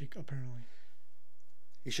version, apparently.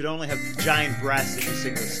 You should only have giant breasts if you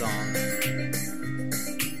sing this song.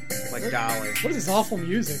 Like Dolly. What is this awful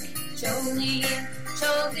music? Jolene,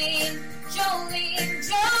 Jolene, Jolene,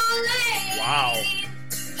 Jolene. Wow.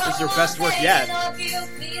 This is her best work yet.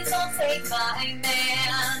 Please don't take my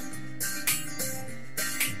man.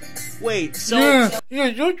 Wait, so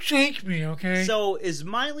don't shake me, okay? so is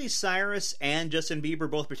Miley Cyrus and Justin Bieber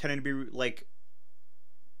both pretending to be like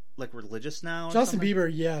religious now? Or Justin something? Bieber,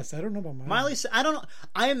 yes. I don't know about Miley. I don't know.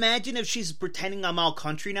 I imagine if she's pretending I'm all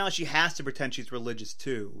country now, she has to pretend she's religious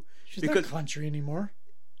too. She's not country anymore.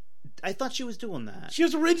 I thought she was doing that. She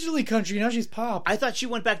was originally country, now she's pop. I thought she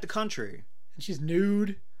went back to country. And she's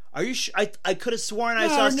nude. Are you sure? I could have sworn I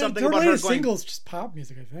saw something about her latest going... single's just pop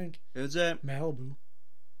music, I think. Is it? Malibu.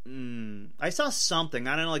 I saw something.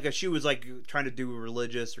 I don't know, like if she was like trying to do a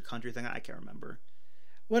religious or country thing. I can't remember.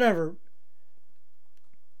 Whatever.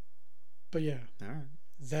 But yeah. All right.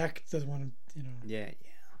 Zach doesn't want to, you know. Yeah.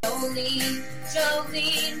 Jolene,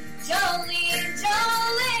 Jolene, Jolene,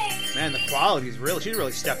 Jolene. Man, the quality's really... She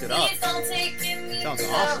really stepped it up. Please don't take me Sounds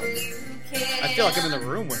so awesome. you can. I feel like I'm in the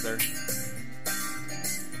room with her.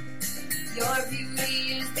 Your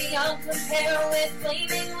beauty is beyond compare with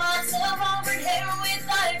flaming lots of auburn hair with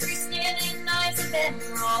ivory skin and eyes of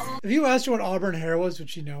emerald. If you asked her what auburn hair was, would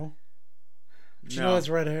she know? Would she know that's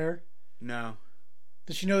red hair? No.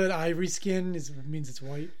 Does she know that ivory skin means it's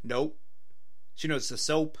white? Nope. She knows the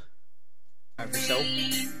soap. Ivory soap.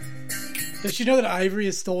 Does she know that ivory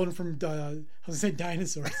is stolen from, I was going to say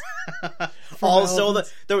dinosaurs? Also,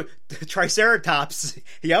 the Triceratops.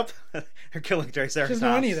 Yep. They're killing Triceratops. She doesn't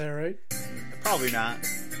know any of that, right? Probably not.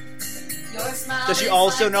 Does she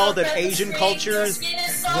also know that Asian cultures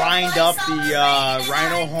grind up the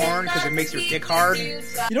rhino horn because it makes your dick hard? You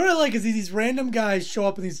know what I like is these random guys show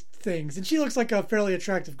up in these things, and she looks like a fairly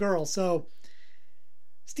attractive girl, so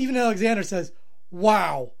Stephen Alexander says,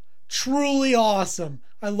 "Wow, truly awesome.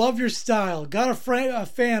 I love your style. Got a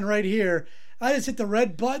fan right here. I just hit the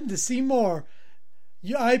red button to see more.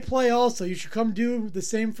 I play also. You should come do the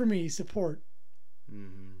same for me. Support."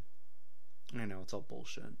 I know, it's all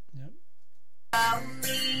bullshit. Yep.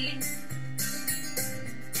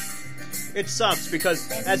 It sucks because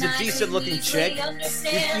as a decent looking chick,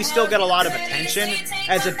 you still get a lot of attention.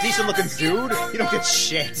 As a decent looking dude, you don't get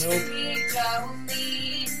shit. Nope.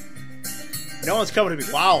 No one's coming to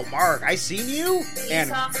me, "Wow, Mark, I seen you,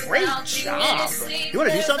 and great job. You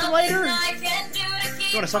want to do something later?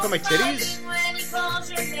 You want to suck on my titties?"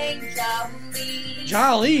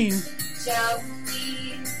 Jolene.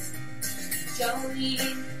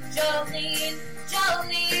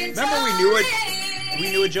 Remember we knew it?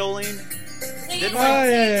 We knew a Jolene? Didn't we? Oh,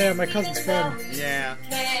 yeah, my cousin's friend. Yeah.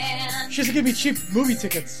 She used to give me cheap movie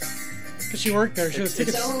tickets. Because she worked there. She has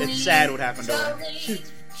tickets. It's sad what happened to her.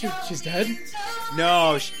 She's dead?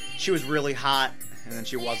 No, she was really hot, and then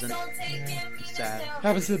she wasn't. Yeah. It's sad.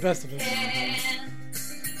 Happens to the best of us.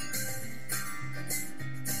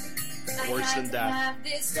 Worse than death.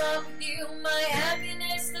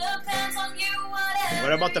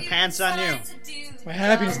 What about the pants on you? My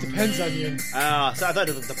happiness depends on you. Oh, so I thought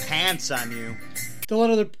it was the pants on you.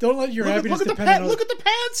 Don't let your happiness depend on Look at the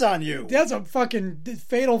pants on you. That's a fucking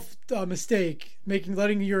fatal mistake.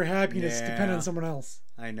 Letting your happiness depend on someone else.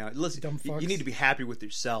 I know. Listen, Dumb fucks. you need to be happy with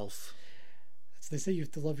yourself. They say you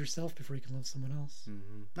have to love yourself before you can love someone else.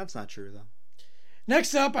 Mm-hmm. That's not true, though.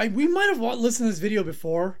 Next up, we might have listened to this video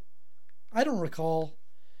before. I don't recall,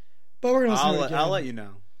 but we're gonna listen to it again. I'll let you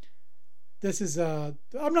know. This is I'm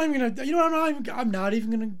not even gonna. You know what? I'm not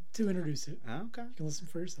even gonna introduce it. Okay. You can listen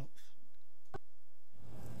for yourself.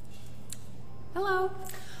 Hello.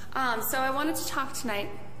 So I wanted to talk tonight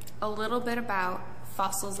a little bit about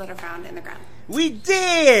fossils that are found in the ground. We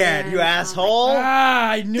did, you asshole.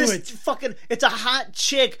 I knew it. It's a hot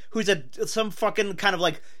chick who's some fucking kind of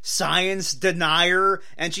like science denier,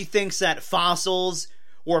 and she thinks that fossils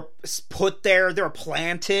were put there, they were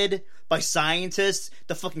planted by scientists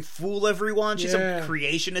to fucking fool everyone. She's Yeah. some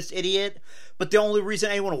creationist idiot. But the only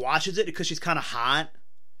reason anyone watches it is because she's kind of hot.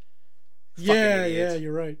 Yeah, idiots.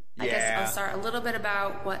 you're right. I guess I'll start a little bit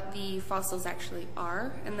about what the fossils actually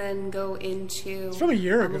are, and then go into It's from a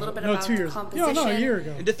year ago. a little bit No, about 2 years. composition. No, a year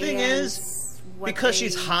ago. And the thing and is, what because they-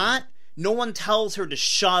 she's hot, no one tells her to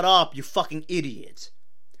shut up, you fucking idiot.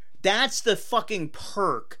 That's the fucking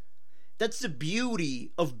perk. That's the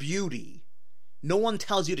beauty of beauty. No one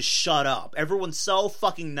tells you to shut up. Everyone's so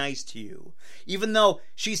fucking nice to you. Even though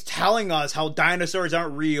she's telling us how dinosaurs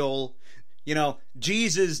aren't real. You know,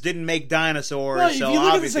 Jesus didn't make dinosaurs. Well, if so you look at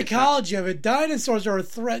the obviously it's not- psychology of it, dinosaurs are a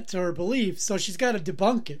threat to her beliefs, so she's got to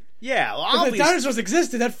debunk it. Yeah, well, If the obviously. dinosaurs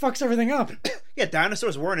existed, that fucks everything up. Yeah,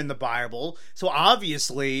 dinosaurs weren't in the Bible, so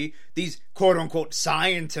obviously these quote-unquote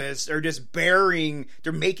scientists are just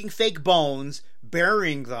they're making fake bones,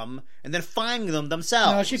 burying them, and then finding them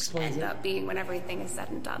themselves. No, she explains end it. up being when everything is said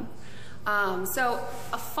and done. So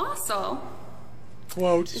a fossil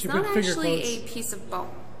Quote. is She not put finger actually quotes. a piece of bone.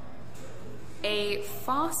 A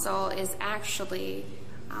fossil is actually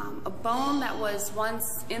a bone that was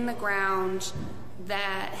once in the ground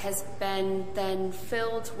that has been then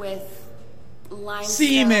filled with limestone,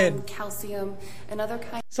 Semen. calcium, and other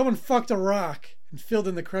kinds Someone fucked a rock and filled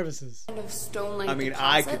in the crevices. of stone-like I mean,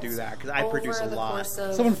 I could do that, 'cause I produce a over the lot. course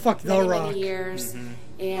of Someone fucked the many, rock. many years, and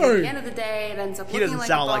at Hey. the end of the day, it ends up He looking doesn't like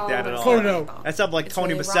sound a like bone, that but at it's all. not Oh, really no. a bone. That sounds like It's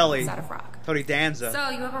Tony really rock Maselli. inside of rock. Tony Danza. So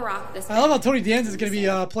you have a rock this big. I love how Tony Danza is going to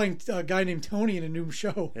be playing a guy named Tony in a new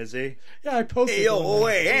show. Is he? Yeah, I posted Hey, yo, it. oh,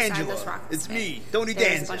 hey, Inside Angela. this rock this It's big, me, Tony there's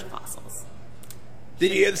Danza. a bunch of fossils. Did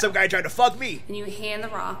you hear that some guy tried to fuck me? And you hand the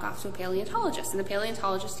rock off to a paleontologist, and the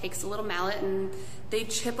paleontologist takes a little mallet and they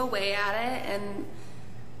chip away at it, and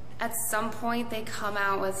at some point they come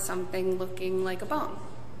out with something looking like a bone,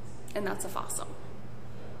 and that's a fossil.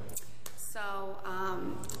 So,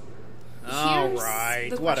 All here's right,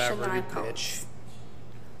 the question whatever, that I you pose. bitch.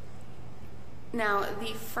 Now,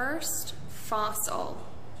 the first fossil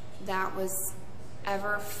that was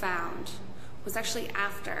ever found was actually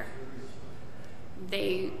after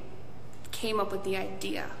they came up with the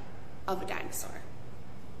idea of a dinosaur.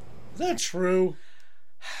 Is that true?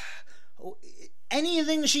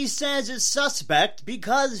 Anything she says is suspect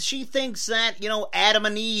because she thinks that, you know, Adam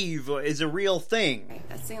and Eve is a real thing. Right?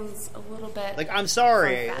 That seems a little bit Like, I'm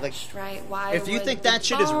sorry. Like, far-fetched, right? Why if you would think the that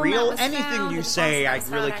shit is bone real, that was anything found you and the say, fossil I that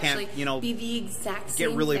was really found can't, actually you know, be the exact get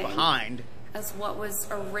same really thing behind. as what was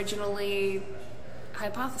originally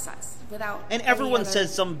hypothesized without And any everyone other-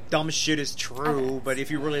 says some dumb shit is true, evidence. but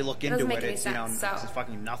if you really look It doesn't into make it, any it's, you know, sense, so- it's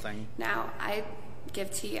fucking nothing. Now, I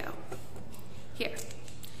give to you. Here.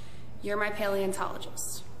 You're my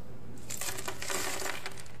paleontologist.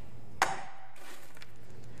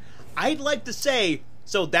 I'd like to say,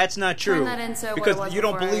 so that's not Turn true. that into what it because was you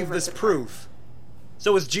don't before I believe wrote this the book. proof.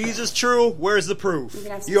 So is Jesus true? Where's the proof? You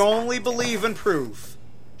can have some You spackle. only believe in proof.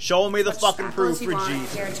 Show me the Much fucking spackle proof as you for want.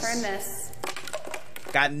 Jesus. Here, turn this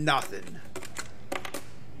Got nothing.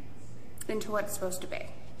 into what it's supposed to be.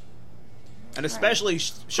 And especially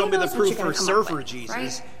show Who me the knows what proof you're gonna for come up surfer with, Jesus.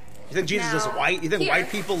 right? You think Jesus is Now, white? You think here, white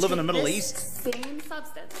people live in the take Middle this East? Same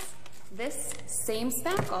substance, this same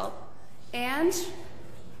spackle, and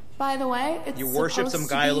by the way, it's You worship supposed some to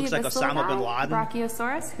guy who be looks like this little Osama bin guy, Laden?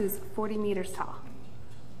 Brachiosaurus, who's 40 meters tall.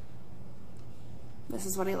 This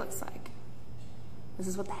is what he looks like. This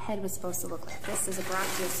is what the head was supposed to look like. This is a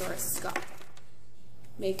Brachiosaurus skull.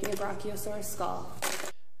 Make me a Brachiosaurus skull.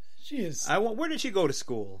 She is. Where did she go to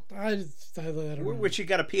school? I don't know. Where she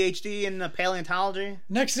got a PhD in paleontology?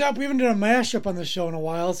 Next up, we haven't done a mashup on the show in a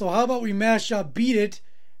while, so how about we mash up Beat It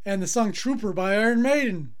and the song Trooper by Iron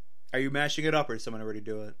Maiden? Are you mashing it up or did someone already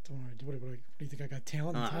do it? What do you think? I got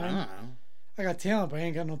talent and I time? don't know. I got talent, but I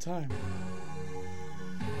ain't got no time.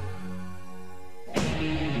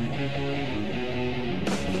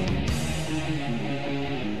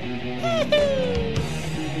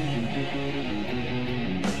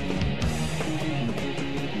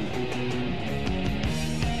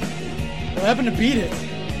 What happened to Beat It?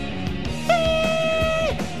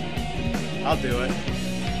 I'll do it.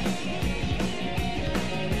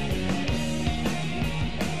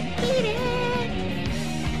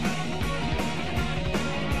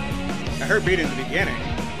 I heard beat it in the beginning.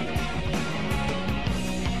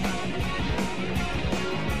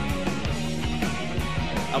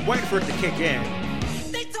 I'm waiting for it to kick in.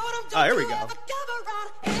 Oh, here we go.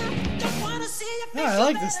 Yeah, I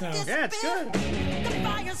like this now. Yeah, it's good.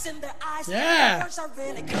 Yeah.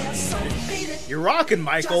 You're rocking,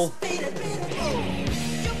 Michael.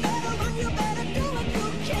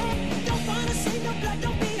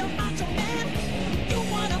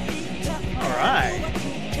 All right.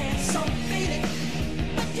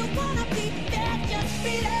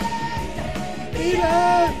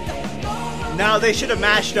 Nah, Now they should have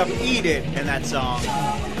mashed up "Eat It" in that song.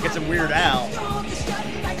 Get some Weird Al.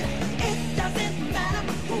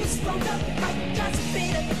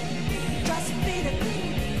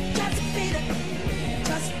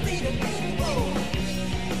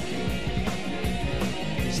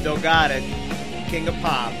 Still got it. King of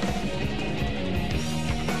Pop.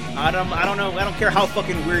 I don't know. I don't care how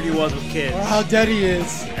fucking weird he was with kids. Or how dead he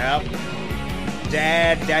is. Yep.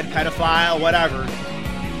 Dad pedophile, whatever.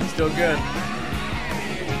 Still good.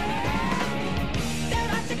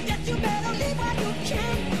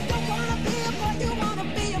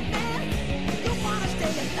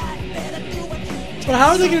 But how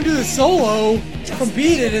are they going to do the solo from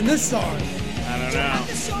Beat It in this song? I don't know.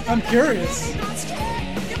 I'm curious.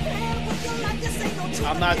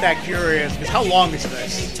 I'm not that curious, because how long is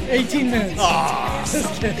this? 18 minutes. Aw.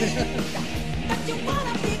 Just kidding.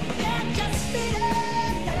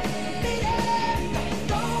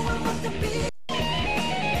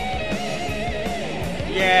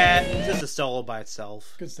 Yeah, it's just a solo by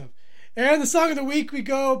itself. Good stuff. And the song of the week, we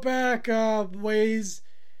go back ways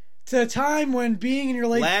to a time when being in your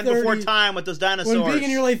late 30s... Land Before Time with those dinosaurs. When being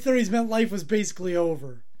in your late 30s meant life was basically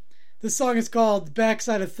over. This song is called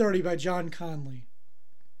Backside of 30 by John Conley.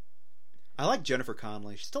 I like Jennifer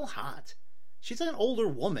Connelly. She's still hot. She's like an older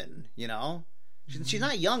woman, you know? She's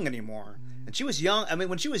not young anymore. And she was young. I mean,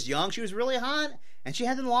 when she was young, she was really hot. And she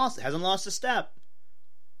hasn't lost a step.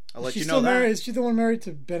 I'll let you know that. Married? Is she the one married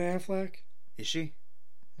to Ben Affleck? Is she?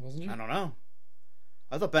 Wasn't she? I don't know.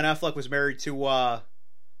 I thought Ben Affleck was married to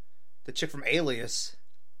the chick from Alias.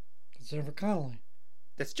 It's Jennifer Connelly.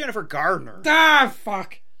 That's Jennifer Gardner. Ah,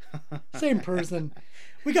 fuck. Same person.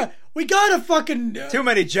 We gotta fucking... Too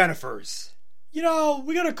many Jennifers. You know,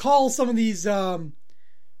 we gotta call some of these actors.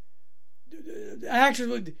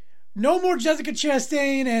 No more Jessica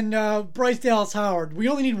Chastain and Bryce Dallas Howard. We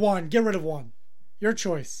only need one. Get rid of one. Your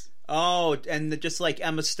choice. Oh, and just like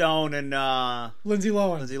Emma Stone and Lindsay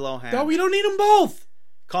Lohan. Lindsay Lohan. No, we don't need them both.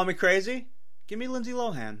 Call me crazy? Give me Lindsay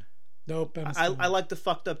Lohan. Nope. Emma Stone. I like the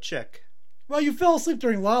fucked up chick. Well, you fell asleep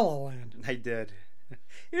during La La Land. I did.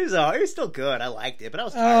 It was still good. I liked it, but I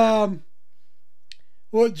was tired.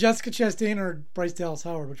 Well, Jessica Chastain or Bryce Dallas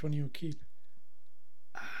Howard? Which one do you keep?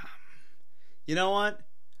 You know what?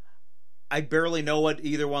 I barely know what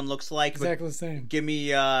either one looks like. Exactly the same. Give me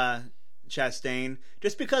Chastain,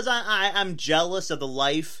 just because I'm jealous of the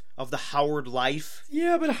life of the Howard life.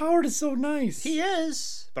 Yeah, but Howard is so nice. He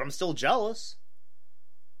is, but I'm still jealous.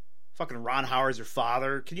 Fucking Ron Howard's her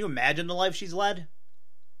father. Can you imagine the life she's led?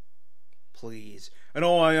 Please. And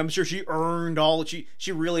I'm sure she earned all she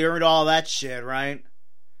really earned all that shit, right?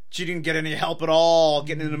 She didn't get any help at all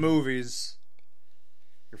getting into movies.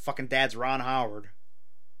 Your fucking dad's Ron Howard.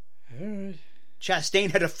 Alright.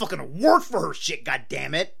 Chastain had to fucking work for her shit,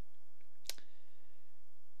 goddammit.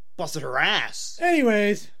 Busted her ass.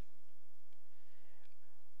 Anyways,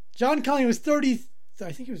 John Conley was 30.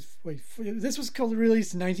 I think it was. This was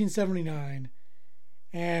released in 1979,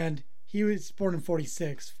 and he was born in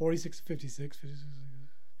 46, 56.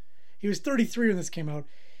 He was 33 when this came out.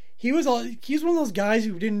 He was one of those guys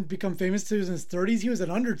who didn't become famous until he was in his 30s. He was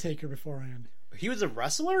an Undertaker beforehand. He was a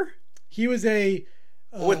wrestler? He was a...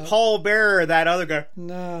 with Paul Bearer, that other guy.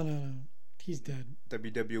 No. He's dead.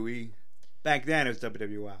 WWE. Back then, it was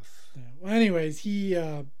WWF. Yeah. Well, anyways, he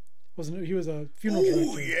was a funeral director.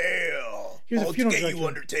 Oh, yeah. He was a funeral director. You,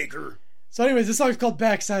 Undertaker. So anyways, this song is called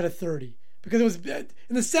Backside of 30. Because it was in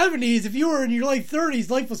the 70s, if you were in your late 30s,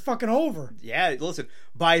 life was fucking over. Yeah, listen,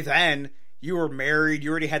 by then, you were married, you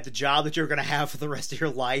already had the job that you were going to have for the rest of your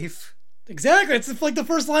life. Exactly, it's like the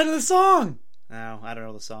first line of the song. No, I don't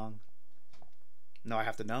know the song. No, I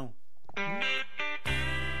have to know. I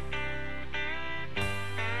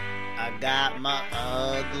got my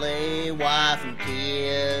ugly wife and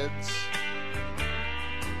kids.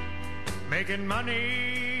 Making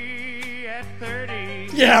money at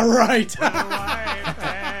 30. Yeah, right. With a wife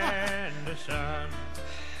and a son.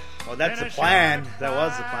 Well, that's the plan. That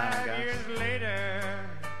was the plan, I guess. Years later,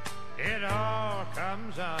 it all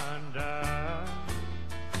comes undone.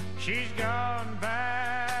 She's gone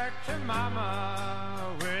back to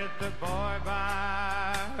mama with the boy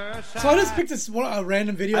by her side. So I just picked this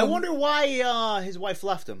random video. I wonder why his wife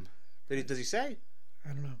left him. Does he say? I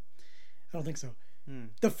don't know. I don't think so.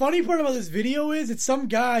 The funny part about this video is it's some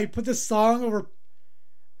guy put this song over.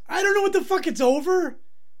 I don't know what the fuck it's over.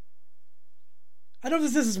 I don't know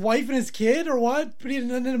if this is his wife and his kid or what. Put it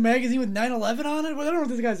in a magazine with 9/11 on it. I don't know what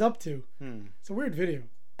this guy's up to. It's a weird video.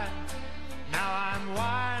 Now I'm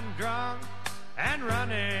wine drunk and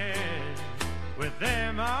running with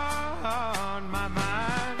them on my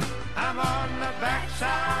mind. I'm on the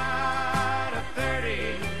backside of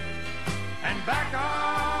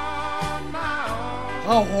on my own.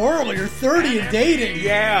 How horrible! You're 30 and dating.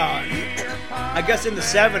 Yeah. I guess in the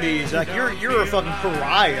 70s, like you're a fucking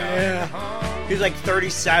pariah. Yeah. He's like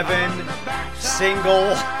 37,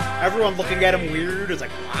 single. Everyone looking at him weird. It's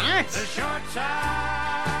like, what? The short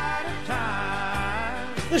side of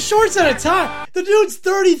time. The short side of time. The dude's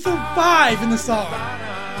 35 in the song,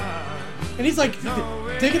 and he's like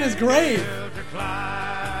digging his grave.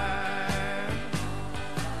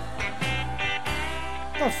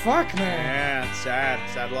 What the fuck, man? Yeah,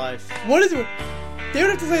 it's sad life. What is it? They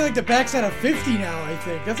would have to say like the backside of 50 now. I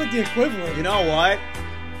think that's like the equivalent. You know what?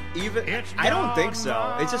 I don't think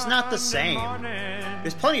so. It's just not the same.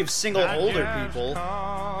 There's plenty of single older people.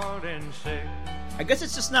 I guess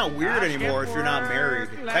it's just not weird anymore if you're not married.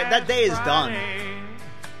 That day is done.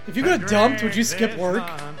 If you got dumped, would you skip work?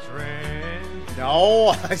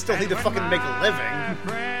 No, I still need to fucking make a living.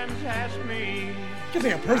 Could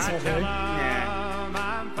be a personal thing.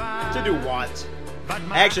 Yeah. To do what?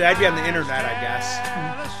 Actually, I'd be on the internet, I guess.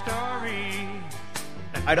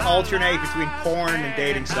 I'd alternate between porn and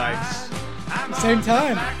dating sites. Same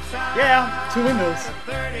time. Yeah. 2 windows.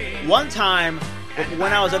 One time,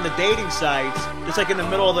 when I was on the dating sites, just like in the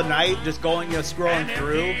middle of the night, just going, scrolling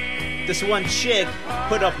through, this one chick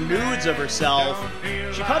put up nudes of herself.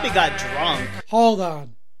 She probably got drunk. Hold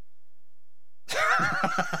on.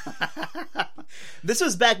 This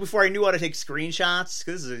was back before I knew how to take screenshots,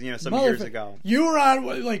 because this is, some years ago. You were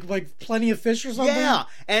on, like Plenty of Fish or something? Yeah,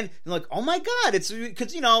 and like, oh my god, it's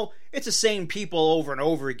because, it's the same people over and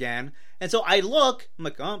over again. And so I look, I'm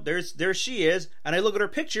like, oh, there she is, and I look at her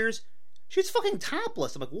pictures, she's fucking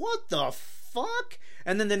topless. I'm like, what the fuck?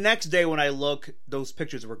 And then the next day when I look, those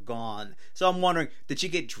pictures were gone. So I'm wondering, did she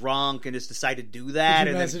get drunk and just decide to do that?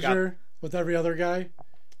 Did you and message her with every other guy?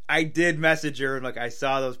 I did message her, and I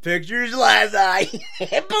saw those pictures last night.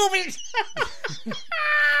 Boobies!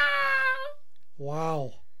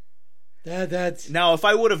 Wow. That's... Now, if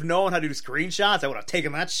I would have known how to do screenshots, I would have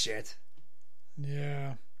taken that shit.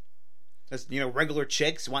 Yeah. Just, regular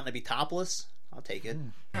chicks wanting to be topless, I'll take it.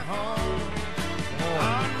 On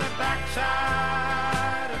the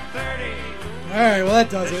backside of 30. Alright, well that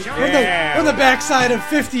does it. We're on the backside of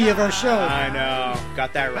 50 of our show. I know.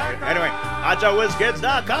 Got that right. Anyway,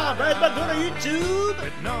 HotshotWizKids.com, right back on YouTube.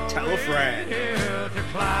 Tell a friend.